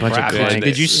 Holy crap.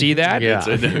 Did you see that? Yeah.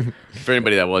 For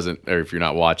anybody that wasn't, or if you're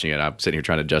not watching it, I'm sitting here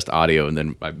trying to adjust audio, and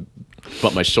then I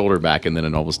bumped my shoulder back, and then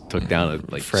it almost took down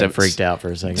like Fred freaked out for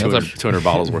a second. 200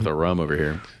 bottles worth of rum over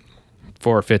here.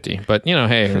 450. But, you know,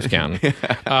 hey, who's counting?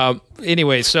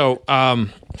 Anyway, so...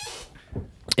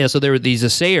 yeah, so there were these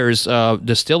assayers,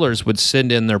 distillers would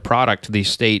send in their product to these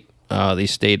state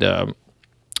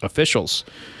officials,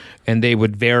 and they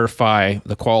would verify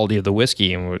the quality of the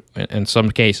whiskey, and would, in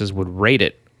some cases would rate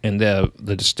it, and the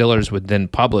distillers would then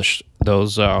publish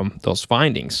those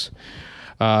findings.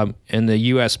 In the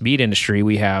U.S. meat industry,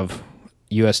 we have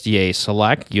USDA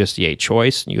Select, USDA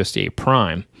Choice, and USDA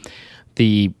Prime.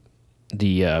 The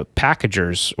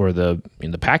packagers or the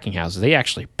packing houses, they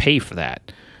actually pay for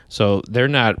that. So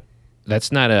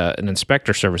that's not an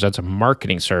inspector service, that's a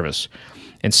marketing service.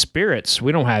 In spirits,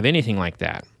 we don't have anything like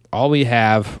that. All we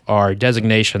have are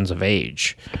designations of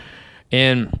age.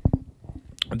 And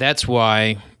that's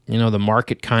why, you know, the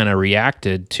market kind of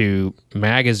reacted to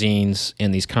magazines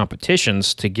in these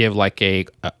competitions to give like a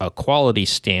quality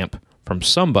stamp from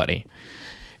somebody.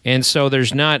 And so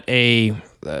there's not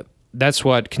that's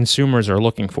what consumers are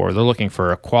looking for. They're looking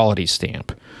for a quality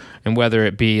stamp. And whether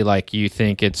it be like you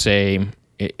think it's a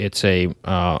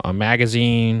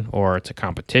magazine or it's a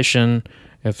competition,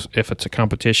 if it's a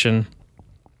competition,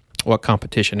 what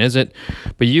competition is it?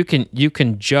 But you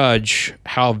can judge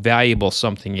how valuable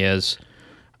something is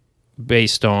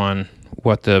based on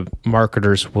what the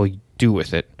marketers will do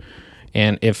with it.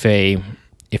 And if a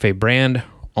brand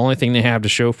only thing they have to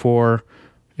show for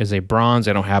is a bronze,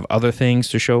 they don't have other things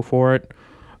to show for it,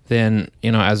 then,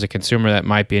 you know, as a consumer, that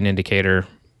might be an indicator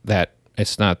that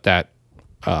it's not that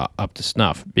up to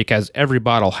snuff, because every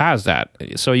bottle has that.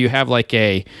 So you have like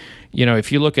you know,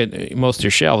 if you look at most of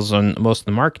your shelves on most of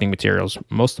the marketing materials,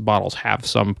 most of the bottles have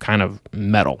some kind of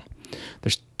metal.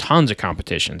 There's tons of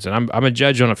competitions, and I'm a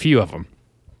judge on a few of them.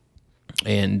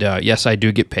 And yes, I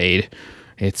do get paid.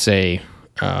 It's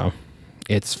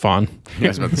it's fun. I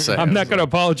was about to say, I'm not going to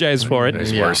apologize for it.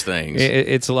 There's worse things.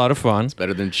 It's a lot of fun. It's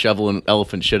better than shoveling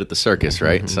elephant shit at the circus,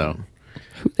 right? So.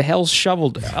 Who the hell's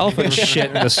shoveled elephant shit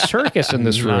in the circus in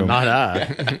this room? Not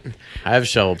I. I have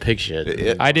shoveled pig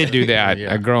shit. I did do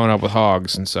that growing up with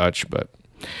hogs and such, but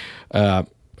at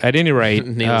any rate,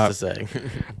 needless to say,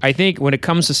 I think when it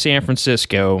comes to San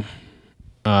Francisco,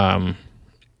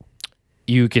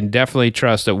 you can definitely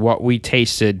trust that what we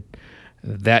tasted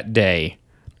that day,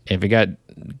 if it got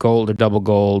gold or double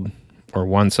gold or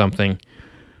won something,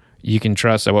 you can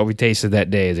trust that what we tasted that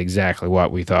day is exactly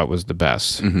what we thought was the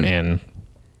best. Mm-hmm. And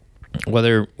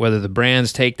whether the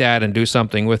brands take that and do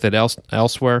something with it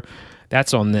elsewhere,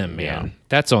 that's on them, man. Yeah.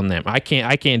 That's on them. I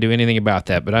can't do anything about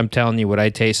that. But I'm telling you, what I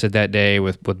tasted that day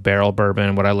with barrel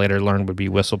bourbon, what I later learned would be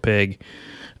Whistle Pig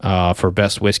for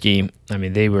best whiskey. I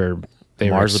mean, they were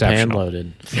marzipan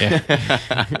loaded. Yeah.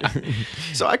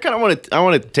 So I kind of want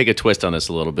to take a twist on this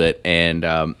a little bit, and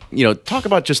you know, talk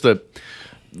about just the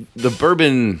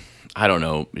bourbon, I don't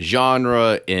know,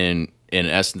 genre in in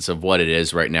essence of what it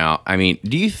is right now. I mean,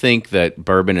 do you think that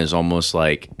bourbon is almost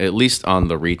like, at least on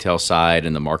the retail side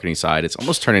and the marketing side, it's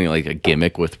almost turning like a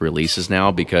gimmick with releases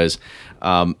now? Because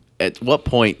at what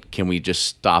point can we just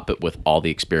stop it with all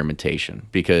the experimentation?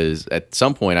 Because at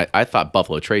some point, I thought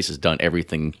Buffalo Trace has done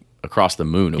everything across the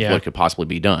moon of what could possibly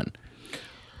be done.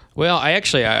 Well,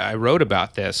 I wrote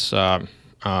about this for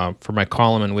my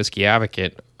column in Whiskey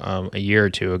Advocate a year or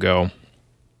two ago,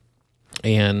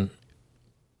 and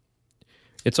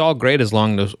it's all great as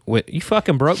long as you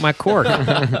fucking broke my cork.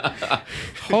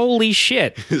 Holy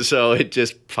shit! So it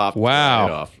just popped right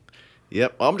off.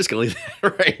 Yep, well, I'm just gonna leave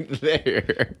that right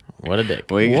there. What a dick!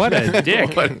 What a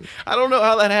dick! I don't know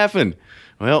how that happened.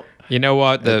 Well, you know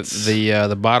what?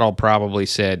 The bottle probably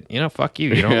said, you know, fuck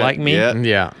you. You don't like me?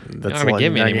 Yeah. That's not gonna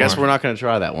give me anymore. I guess we're not gonna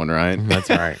try that one, right?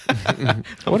 That's all right.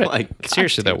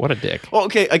 Seriously though, what a dick. Well,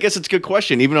 okay, I guess it's a good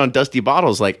question. Even on dusty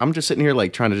bottles, like I'm just sitting here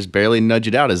like trying to just barely nudge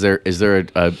it out. Is there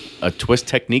a twist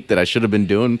technique that I should have been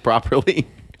doing properly?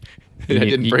 I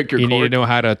didn't break your cork. You need to know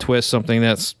how to twist something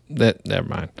that. Never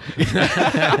mind.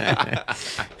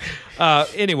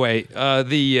 Anyway,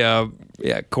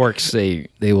 corks they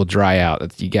will dry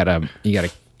out. You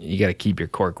gotta keep your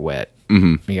cork wet.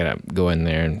 Mm-hmm. You gotta go in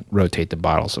there and rotate the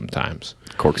bottle sometimes.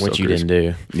 Cork which you didn't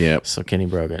do. Yeah. So Kenny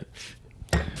broke it.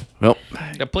 Well,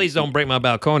 now, please don't break my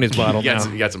Balcones bottle.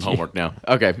 You got some homework now.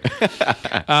 Okay.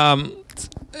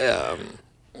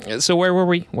 So where were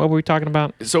we? What were we talking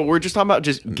about? So we're just talking about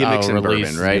just gimmicks in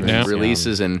bourbon, right? Yeah.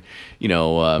 Releases and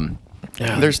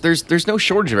there's no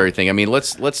shortage of everything. I mean,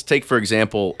 let's take for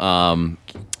example.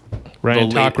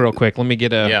 Ryan, talk real quick. Let me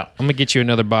get you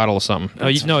another bottle of something.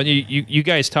 You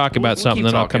guys talk about something,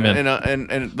 then I'll come in.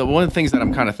 And the one of the things that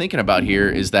I'm kind of thinking about here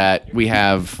is that we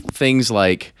have things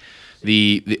like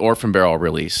the Orphan Barrel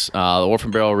release, the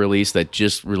Orphan Barrel release that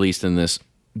just released in this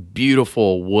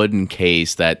beautiful wooden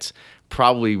case that's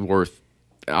probably worth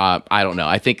I don't know.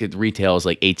 I think it retails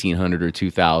like $1,800 or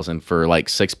 $2,000 for like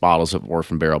 6 bottles of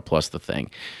Orphan Barrel plus the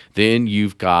thing. Then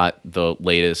you've got the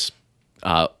latest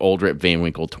Old Rip Van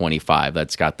Winkle 25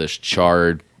 that's got this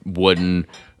charred wooden.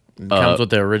 Comes with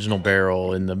the original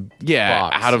barrel in the box.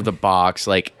 Out of the box.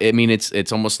 Like, I mean,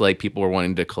 it's almost like people are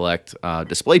wanting to collect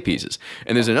display pieces.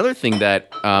 And there's another thing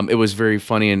that it was very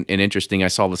funny and interesting. I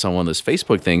saw this on one of those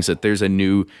Facebook things that there's a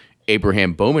new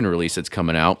Abraham Bowman release that's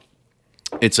coming out.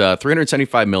 It's a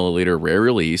 375 milliliter rare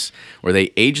release where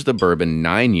they aged the bourbon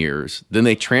 9 years. Then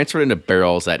they transferred into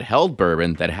barrels that held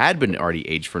bourbon that had been already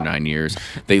aged for 9 years.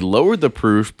 They lowered the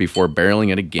proof before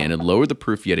barreling it again and lowered the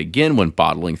proof yet again when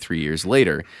bottling 3 years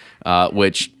later,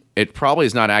 which it probably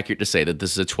is not accurate to say that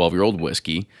this is a 12-year-old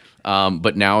whiskey.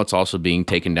 But now it's also being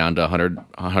taken down to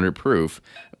 100 proof,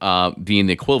 being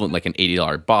the equivalent like an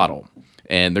 $80 bottle.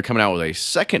 And they're coming out with a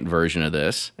second version of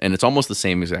this, and it's almost the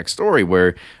same exact story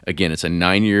where, again, it's a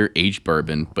 9-year aged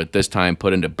bourbon, but this time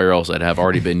put into barrels that have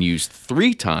already been used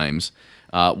 3 times.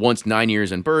 Once 9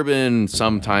 years in bourbon,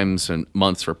 sometimes in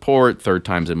months for port, third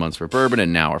times in months for bourbon,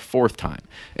 and now a 4th time.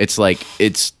 It's like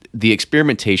the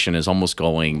experimentation is almost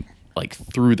going like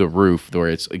through the roof where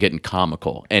it's getting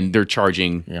comical, and they're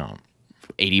charging $80,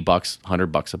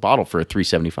 $100 a bottle for a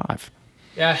 375.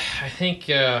 Yeah, I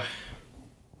think.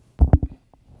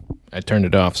 I turned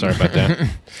it off. Sorry about that.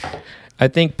 I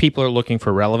think people are looking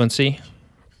for relevancy.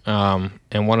 And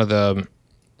one of the,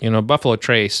 Buffalo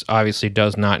Trace obviously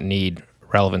does not need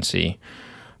relevancy.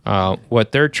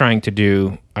 What they're trying to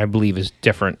do, I believe, is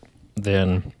different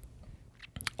than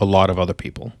a lot of other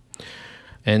people.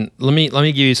 And let me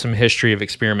give you some history of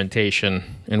experimentation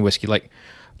in whiskey. Like,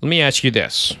 let me ask you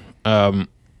this.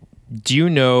 Do you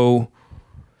know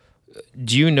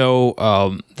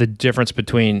the difference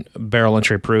between barrel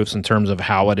entry proofs in terms of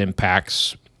how it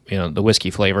impacts, the whiskey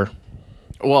flavor?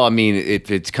 Well, I mean, if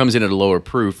it comes in at a lower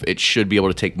proof, it should be able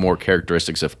to take more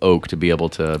characteristics of oak to be able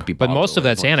to be. But most of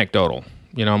that's anecdotal.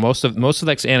 Most of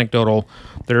that's anecdotal.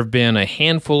 There have been a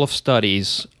handful of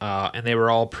studies, and they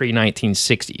were all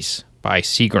pre-1960s by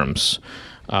Seagram's,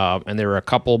 and there were a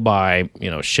couple by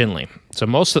Shinley. So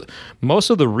most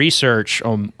of the research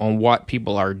on what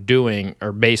people are doing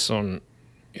are based on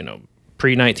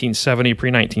pre-1970,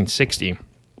 pre-1960.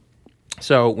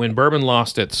 So when bourbon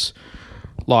lost its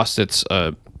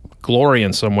glory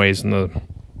in some ways in the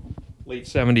late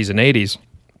 70s and 80s,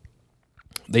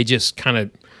 they just kind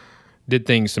of did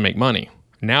things to make money.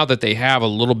 Now that they have a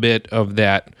little bit of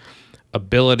that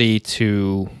ability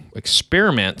to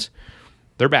experiment,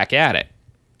 they're back at it.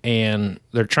 And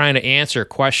they're trying to answer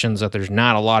questions that there's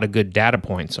not a lot of good data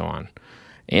points on.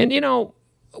 And,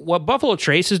 what Buffalo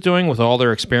Trace is doing with all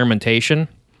their experimentation,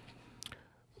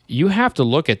 you have to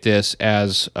look at this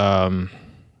as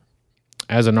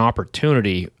as an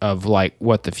opportunity of like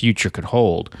what the future could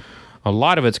hold. A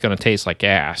lot of it's going to taste like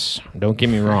ass. Don't get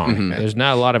me wrong. There's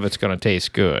not a lot of it's going to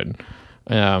taste good.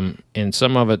 And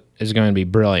some of it is going to be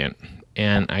brilliant.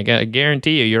 And I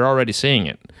guarantee you're already seeing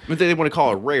it. But they want to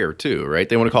call it rare too, right?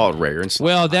 They want to call it rare.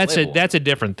 Well, that's a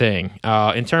different thing.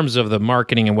 In terms of the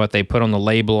marketing and what they put on the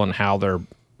label and how they're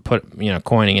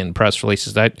coining it in press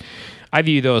releases, I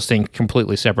view those things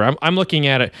completely separate. I'm looking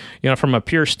at it, from a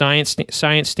pure science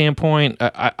standpoint.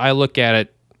 I look at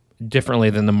it differently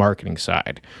than the marketing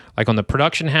side. Like on the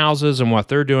production houses and what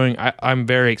they're doing, I'm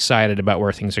very excited about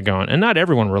where things are going. And not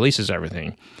everyone releases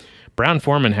everything.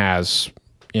 Brown-Forman has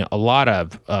a lot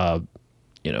of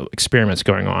experiments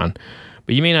going on,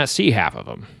 but you may not see half of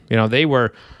them. They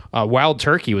were Wild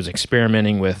Turkey was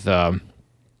experimenting with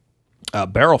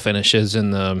barrel finishes in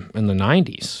the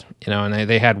 90s, and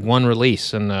they had one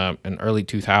release in early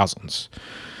 2000s.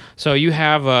 So you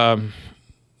have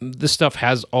this stuff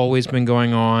has always been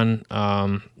going on,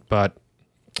 but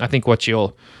I think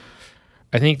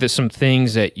there's some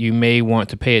things that you may want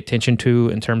to pay attention to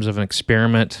in terms of an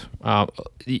experiment.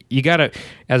 You gotta,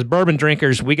 as bourbon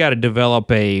drinkers, we gotta develop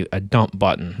a dump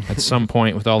button at some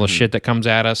point with all the shit that comes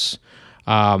at us.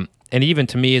 And even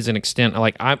to me, as an extent,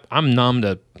 like I'm numb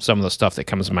to some of the stuff that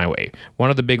comes my way.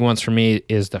 One of the big ones for me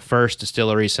is the first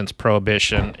distillery since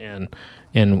Prohibition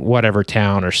in whatever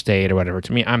town or state or whatever.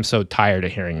 To me, I'm so tired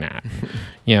of hearing that.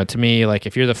 To me, like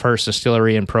if you're the first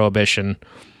distillery in Prohibition,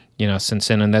 since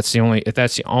then, and if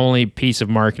that's the only piece of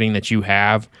marketing that you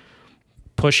have,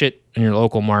 push it in your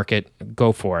local market,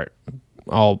 go for it.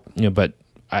 But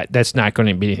that's not going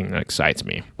to be anything that excites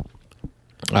me.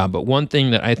 But one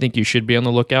thing that I think you should be on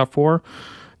the lookout for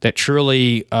that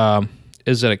truly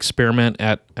is an experiment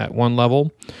at one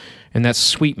level, and that's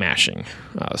sweet mashing.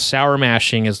 Sour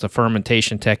mashing is the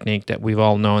fermentation technique that we've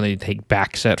all known. They take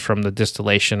backset from the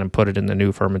distillation and put it in the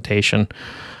new fermentation.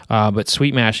 But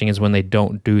sweet mashing is when they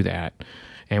don't do that.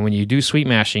 And when you do sweet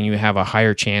mashing, you have a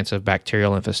higher chance of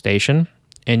bacterial infestation.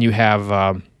 And you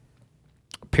have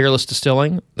Peerless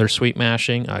Distilling, their sweet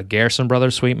mashing, Garrison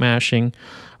Brothers sweet mashing.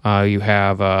 You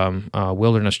have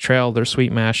Wilderness Trail, their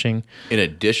sweet mashing. In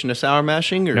addition to sour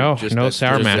mashing? Or no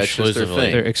sour mash.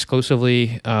 Exclusively. They're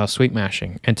exclusively sweet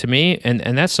mashing. And to me,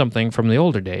 and that's something from the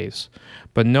older days.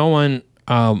 But no one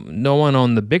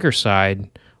on the bigger side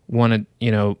wanted,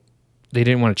 they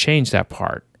didn't want to change that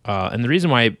part. And the reason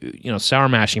why, sour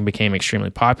mashing became extremely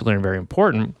popular and very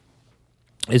important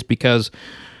is because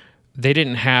they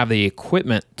didn't have the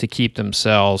equipment to keep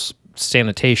themselves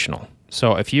sanitational.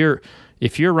 So if you're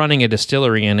running a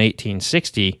distillery in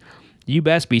 1860, you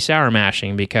best be sour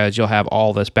mashing because you'll have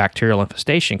all this bacterial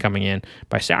infestation coming in.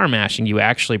 By sour mashing, you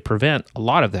actually prevent a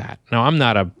lot of that. Now, I'm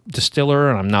not a distiller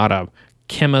and I'm not a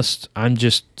chemist. I'm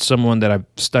just someone that I've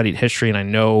studied history and I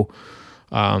know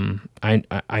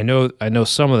I know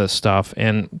some of this stuff.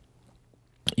 And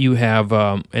you have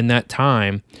in that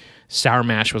time, sour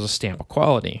mash was a stamp of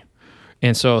quality,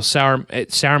 and so sour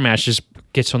mash just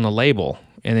gets on the label.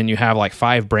 And then you have like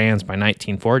 5 brands by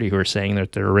 1940 who are saying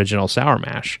that they're original sour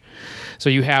mash. So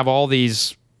you have all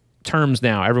these terms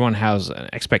now. Everyone has an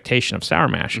expectation of sour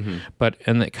mash. Mm-hmm. But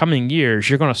in the coming years,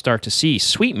 you're going to start to see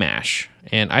sweet mash.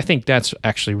 And I think that's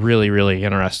actually really, really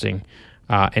interesting.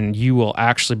 And you will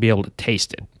actually be able to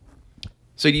taste it.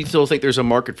 So do you still think there's a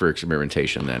market for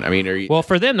experimentation then? I mean, Well,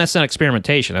 for them, that's not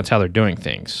experimentation. That's how they're doing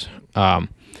things. I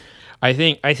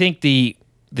think the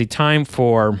time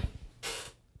for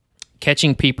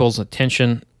catching people's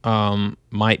attention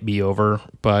might be over,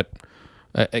 but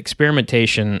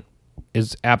experimentation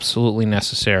is absolutely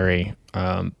necessary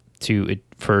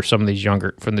for some of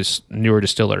these newer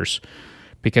distillers,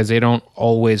 because they don't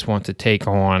always want to take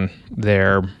on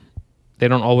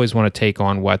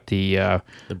what the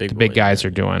big guys are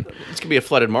doing. It's gonna be a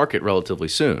flooded market relatively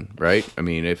soon, right? I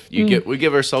mean, if we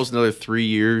give ourselves another 3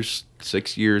 years,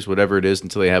 6 years, whatever it is,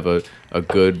 until they have a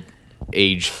good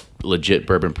aged legit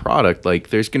bourbon product,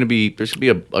 like there's gonna be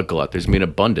a glut, there's gonna be an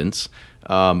abundance,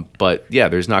 but yeah,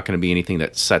 there's not gonna be anything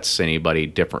that sets anybody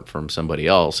different from somebody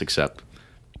else, except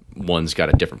one's got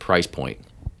a different price point.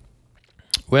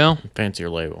 Well, fancier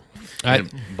label,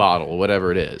 bottle,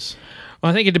 whatever it is.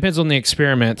 Well, I think it depends on the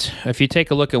experiment. If you take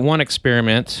a look at one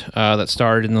experiment that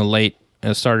started in the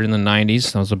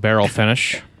 90s, that was a barrel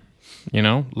finish.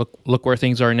 Look where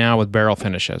things are now with barrel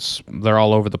finishes. They're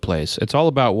all over the place. It's all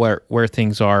about where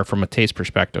things are from a taste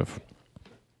perspective.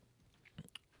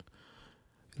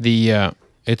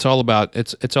 It's all about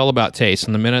taste.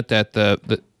 And the minute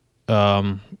that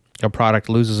a product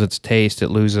loses its taste, it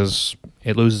loses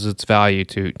its value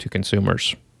to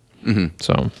consumers.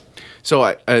 Mm-hmm.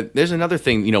 So there's another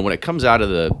thing. When it comes out of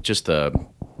the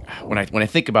when I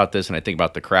think about this and I think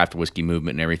about the craft whiskey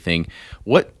movement and everything,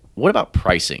 what about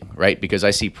pricing, right? Because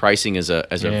I see pricing as a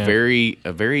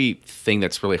very thing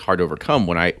that's really hard to overcome.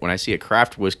 When I see a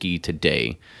craft whiskey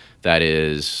today that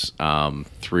is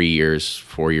 3 years,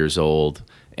 4 years old,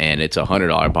 and it's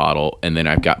 $100 bottle, and then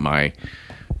I've got my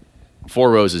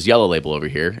Four Roses Yellow Label over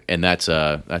here, and that's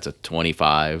a $25,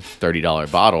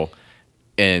 $30 bottle,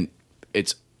 and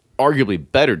it's arguably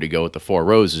better to go with the Four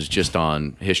Roses just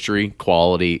on history,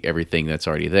 quality, everything that's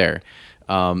already there.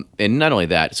 And not only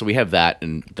that, so we have that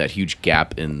and that huge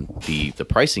gap in the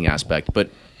pricing aspect, but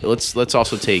let's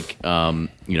also take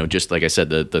just like I said,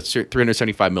 the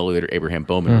 375 milliliter Abraham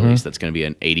Bowman release that's going to be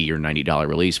an $80 or $90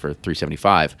 release for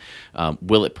 $375.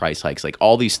 Will it price hikes? Like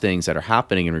all these things that are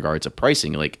happening in regards to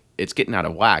pricing, like it's getting out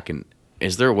of whack. And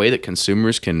is there a way that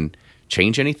consumers can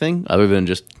change anything other than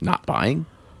just not buying?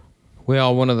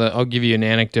 Well, I'll give you an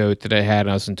anecdote that I had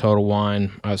when I was in Total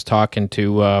Wine. I was talking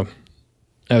to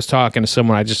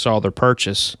someone. I just saw their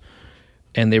purchase,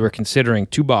 and they were considering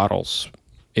 2 bottles.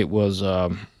 It was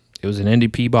an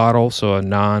NDP bottle, so a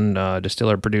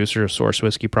non-distiller producer source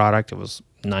whiskey product. It was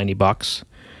 $90,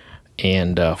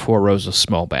 and Four Roses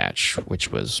small batch,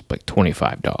 which was like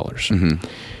 $25.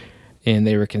 And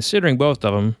they were considering both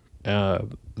of them.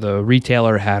 The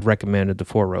retailer had recommended the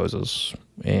Four Roses,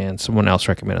 and someone else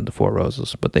recommended the Four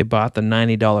Roses, but they bought the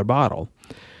 $90 bottle.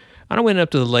 And I went up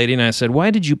to the lady and I said,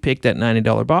 "Why did you pick that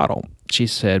 $90 bottle?" She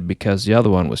said, "Because the other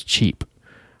one was cheap."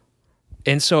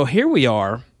 And so here we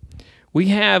are. We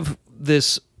have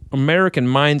this American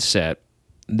mindset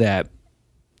that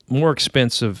more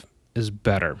expensive is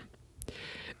better.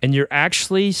 And you're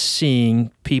actually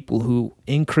seeing people who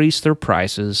increase their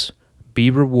prices be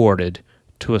rewarded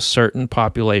to a certain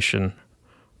population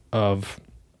of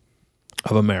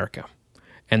America.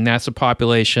 And that's a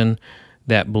population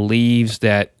that believes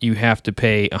that you have to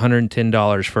pay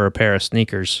 $110 for a pair of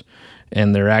sneakers,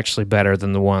 and they're actually better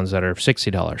than the ones that are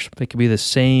 $60. They could be the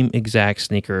same exact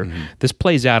sneaker. This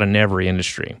plays out in every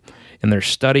industry. And there's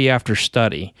study after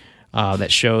study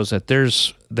that shows that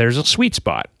there's a sweet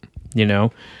spot,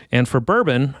 And for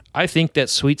bourbon, I think that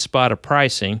sweet spot of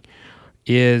pricing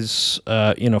is,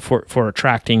 for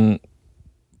attracting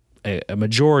a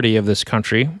majority of this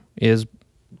country is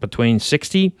between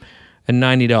 $60 and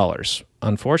 $90.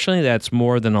 Unfortunately, that's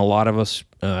more than a lot of us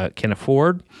can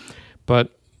afford,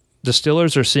 but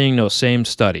distillers are seeing those same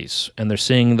studies, and they're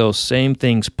seeing those same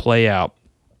things play out.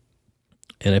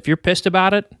 And if you're pissed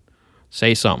about it,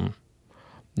 say something.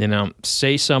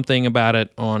 Say something about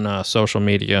it on social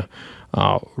media.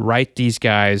 Write these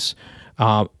guys.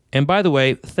 And by the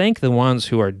way, thank the ones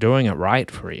who are doing it right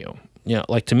for you.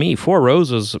 Like to me, Four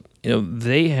Roses,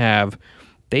 they have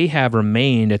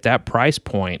remained at that price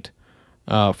point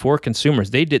for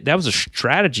consumers. That was a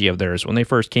strategy of theirs when they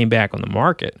first came back on the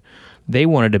market. They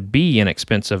wanted to be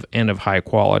inexpensive and of high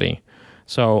quality.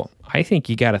 So I think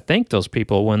you got to thank those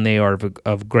people when they are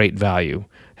of great value.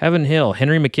 Heaven Hill,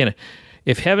 Henry McKenna.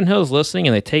 If Heaven Hill is listening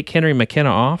and they take Henry McKenna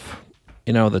off,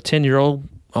 the 10-year-old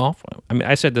off. I mean,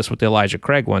 I said this with the Elijah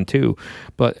Craig one too,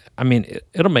 but I mean,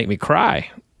 it'll make me cry.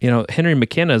 Henry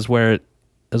McKenna is where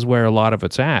a lot of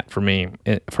it's at for me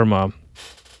from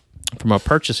a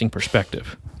purchasing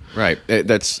perspective. Right.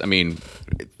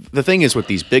 The thing is with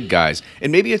these big guys,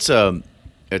 and maybe it's a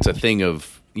thing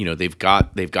of, they've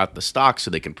got the stock so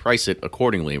they can price it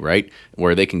accordingly, right?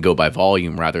 Where they can go by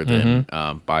volume rather than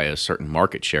by a certain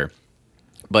market share.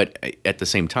 But at the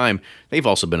same time, they've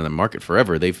also been in the market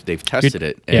forever. They've tested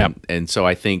it, and so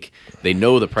I think they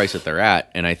know the price that they're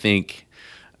at. And I think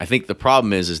the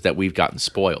problem is that we've gotten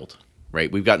spoiled,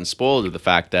 right? We've gotten spoiled with the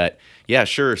fact that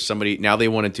somebody now they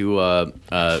want to do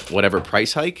whatever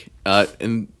price hike,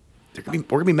 and we're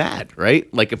gonna be mad,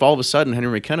 right? Like if all of a sudden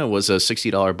Henry McKenna was a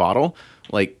 $60 bottle,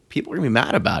 like people are gonna be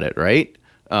mad about it, right?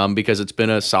 Because it's been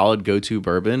a solid go-to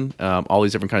bourbon. All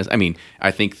these different kinds. I mean,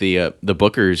 I think the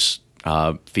Booker's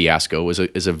fiasco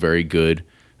is a very good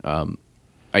kind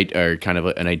of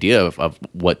an idea of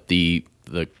what the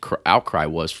outcry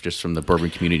was just from the bourbon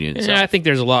community itself. Yeah, I think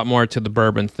there's a lot more to the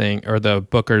bourbon thing or the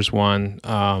Booker's one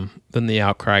than the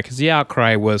outcry, because the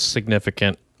outcry was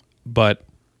significant, but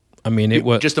I mean it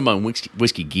was just among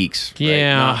whiskey geeks,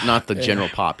 yeah, right? not the general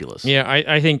populace. Yeah,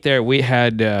 I think we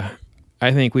had.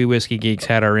 I think we whiskey geeks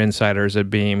had our insiders at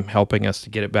Beam helping us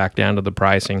to get it back down to the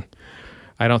pricing.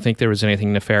 I don't think there was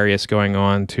anything nefarious going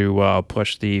on to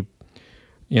push the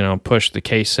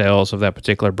case sales of that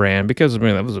particular brand, because I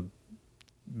mean that was a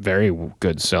very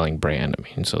good selling brand. I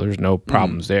mean, so there's no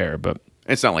problems there. But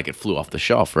it's not like it flew off the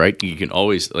shelf, right? You can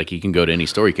always you can go to any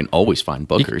store, you can always find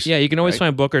Booker's. You can always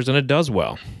find Booker's, and it does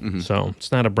well. So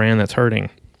it's not a brand that's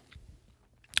hurting.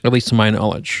 at least to my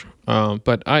knowledge.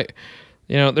 But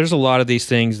there's a lot of these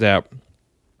things that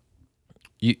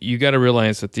you got to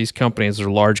realize that these companies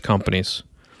are large companies,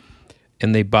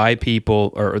 and they buy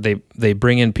people, or they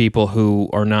bring in people who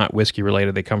are not whiskey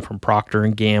related. They come from Procter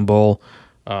and Gamble.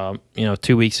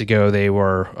 2 weeks ago they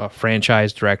were a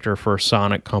franchise director for a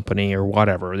Sonic company or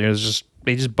whatever. They just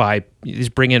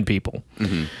bring in people.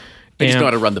 Mm-hmm. They just know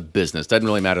how to run the business. Doesn't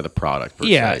really matter the product.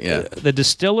 Yeah. The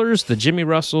distillers, the Jimmy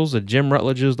Russells, the Jim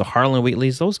Rutledges, the Harlan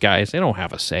Wheatleys, those guys, they don't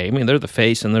have a say. I mean, they're the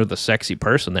face and they're the sexy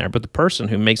person there, but the person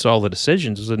who makes all the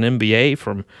decisions is an MBA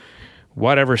from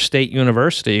whatever state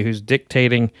university who's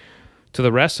dictating to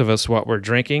the rest of us what we're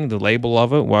drinking, the label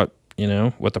of it, what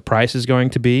the price is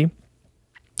going to be.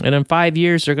 And in 5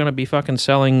 years, they're going to be fucking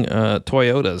selling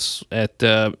Toyotas at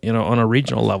on a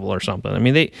regional level or something. I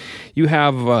mean,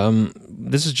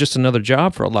 this is just another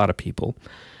job for a lot of people.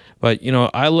 But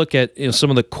I look at some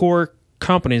of the core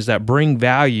companies that bring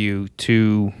value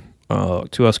to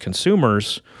us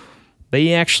consumers.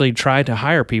 They actually try to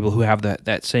hire people who have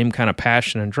that same kind of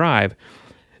passion and drive.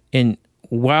 And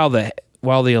while the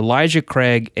Elijah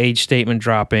Craig age statement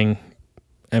dropping,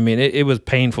 I mean, it was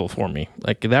painful for me.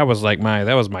 Like that was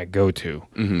my go-to.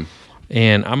 Mm-hmm.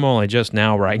 And I'm only just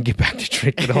now where I can get back to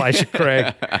drinking Elijah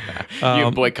Craig.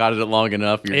 You boycotted it long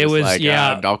enough.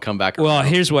 I'll come back around. Well,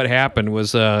 here's what happened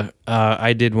was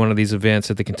I did one of these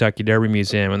events at the Kentucky Derby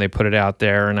Museum, and they put it out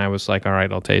there, and I was like, all right,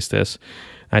 I'll taste this.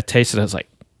 I tasted it. I was like,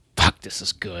 fuck, this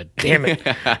is good. Damn it.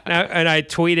 and I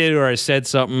tweeted or I said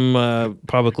something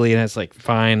publicly, and it's like,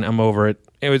 fine, I'm over it.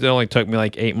 It only took me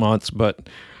like 8 months, but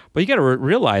you got to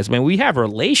realize, man, we have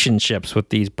relationships with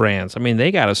these brands. I mean,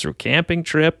 they got us through camping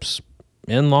trips,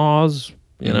 in-laws,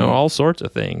 all sorts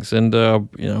of things. And,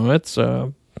 it's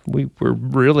we're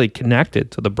really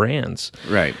connected to the brands.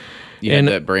 Right. You have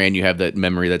that brand, you have that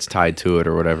memory that's tied to it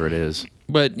or whatever it is.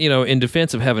 But, in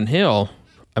defense of Heaven Hill,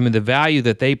 I mean, the value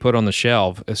that they put on the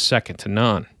shelf is second to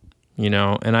none,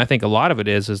 And I think a lot of it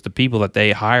is the people that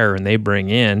they hire and they bring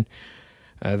in,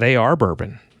 they are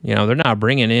bourbon. They're not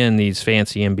bringing in these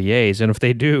fancy MBAs, and if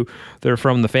they do, they're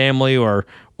from the family or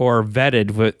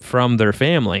vetted from their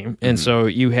family. And mm-hmm. So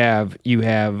you have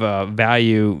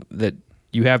value that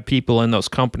you have people in those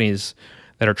companies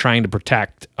that are trying to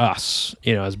protect us,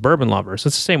 as bourbon lovers.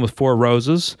 It's the same with Four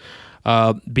Roses.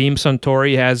 Beam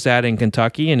Suntory has that in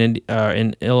Kentucky, and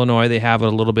in Illinois they have it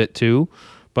a little bit too.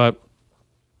 But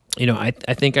I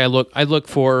think I look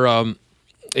for.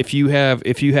 If you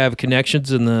have connections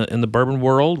in the bourbon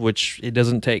world, which it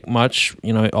doesn't take much,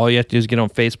 all you have to do is get on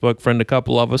Facebook, friend a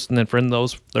couple of us, and then friend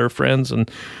their friends,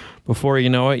 and before you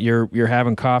know it, you're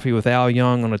having coffee with Al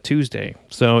Young on a Tuesday.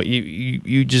 So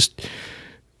you just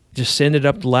send it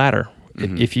up the ladder.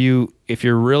 Mm-hmm. If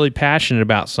you're really passionate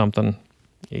about something,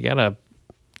 you gotta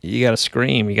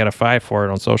scream, you gotta fight for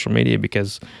it on social media,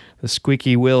 because the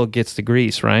squeaky wheel gets the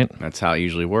grease, right? That's how it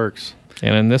usually works.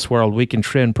 And in this world, we can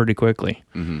trend pretty quickly.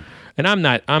 Mm-hmm. And I'm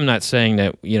not saying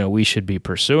that we should be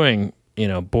pursuing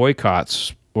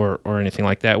boycotts or anything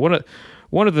like that.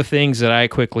 One of the things that I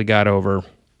quickly got over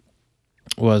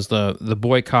was the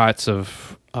boycotts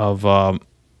of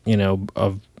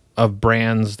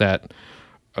brands that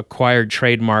acquired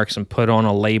trademarks and put on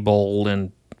a label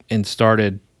and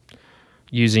started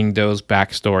using those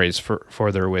backstories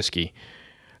for their whiskey.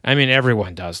 I mean,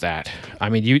 everyone does that. I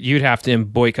mean, you'd have to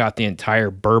boycott the entire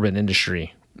bourbon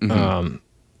industry, mm-hmm.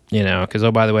 Because,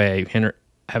 oh, by the way,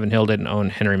 Heaven Hill didn't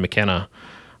own Henry McKenna.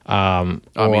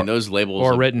 Those labels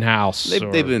or Rittenhouse.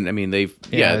 They've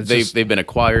been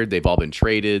acquired. They've all been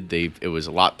traded. It was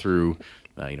a lot through,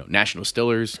 National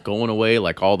Distillers going away.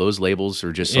 Like all those labels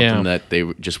are just something that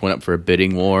they just went up for a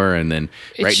bidding war. And then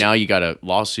right now you got a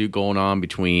lawsuit going on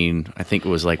between, I think it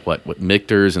was like what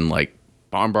Michter's and like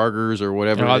Baumbargers or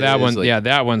whatever. Oh, that one,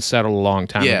 that one settled a long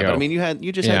time ago. Yeah, but I mean, you had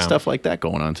stuff like that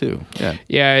going on too. Yeah,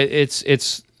 yeah,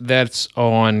 that's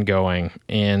ongoing,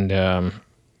 and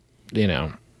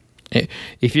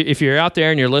if you're out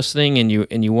there and you're listening and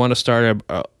you want to start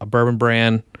a bourbon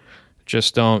brand,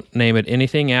 just don't name it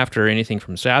anything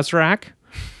from Sazerac,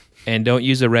 and don't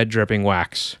use the red dripping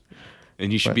wax.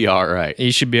 And you should be all right.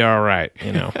 You should be all right.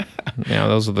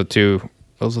 Those are the two.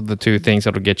 Those are the two things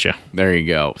that'll get you. There you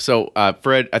go. So,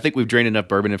 Fred, I think we've drained enough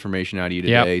bourbon information out of you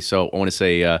today. Yep. So I want to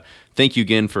say thank you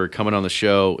again for coming on the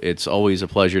show. It's always a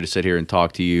pleasure to sit here and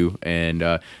talk to you.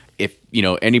 And if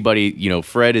anybody,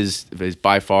 Fred is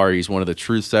by far, he's one of the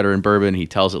truth setter in bourbon. He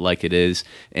tells it like it is.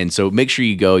 And so make sure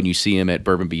you go and you see him at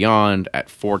Bourbon Beyond, at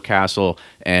Forecastle.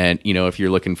 And, if you're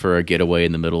looking for a getaway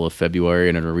in the middle of February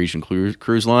in a Norwegian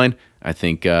cruise line, I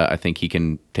think he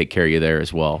can take care of you there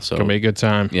as well. So it's gonna be a good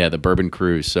time. Yeah, the Bourbon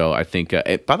Cruise. So I think,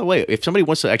 by the way, if somebody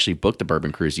wants to actually book the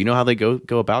Bourbon Cruise, do you know how they go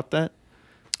about that?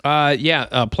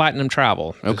 Platinum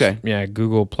Travel. Okay.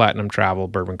 Google Platinum Travel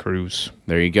Bourbon Cruise.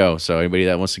 There you go. So anybody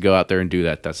that wants to go out there and do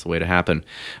that, that's the way to happen.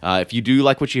 If you do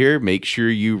like what you hear, make sure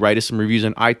you write us some reviews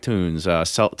on iTunes.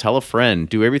 Tell a friend.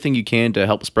 Do everything you can to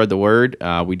help spread the word.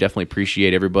 We definitely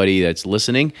appreciate everybody that's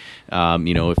listening.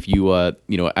 If you,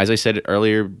 as I said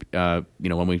earlier,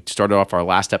 when we started off our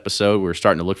last episode, we were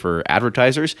starting to look for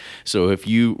advertisers. So if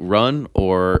you run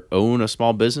or own a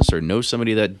small business or know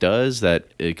somebody that does, that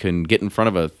it can get in front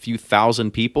of a few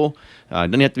thousand people, it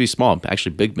doesn't have to be small.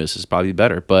 Actually, big business is probably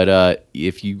better. But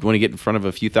if you want to get in front of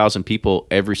a few thousand people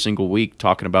every single week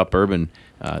talking about bourbon,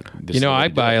 I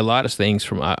buy a lot of things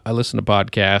from. I listen to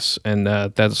podcasts, and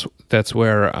that's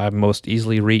where I'm most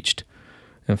easily reached.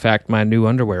 In fact, my new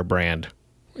underwear brand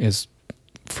is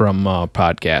from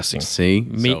podcasting. See,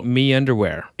 me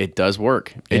underwear. It does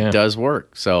work. It does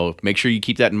work. So make sure you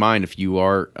keep that in mind if you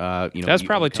are. That's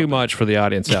probably too much for the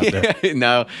audience out there.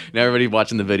 Now everybody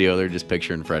watching the video, they're just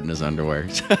picturing Fred in his underwear.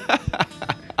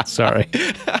 Sorry.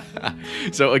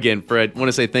 So again, Fred, want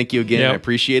to say thank you again. Yep. I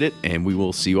appreciate it, and we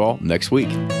will see you all next week.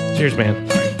 Cheers,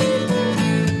 man.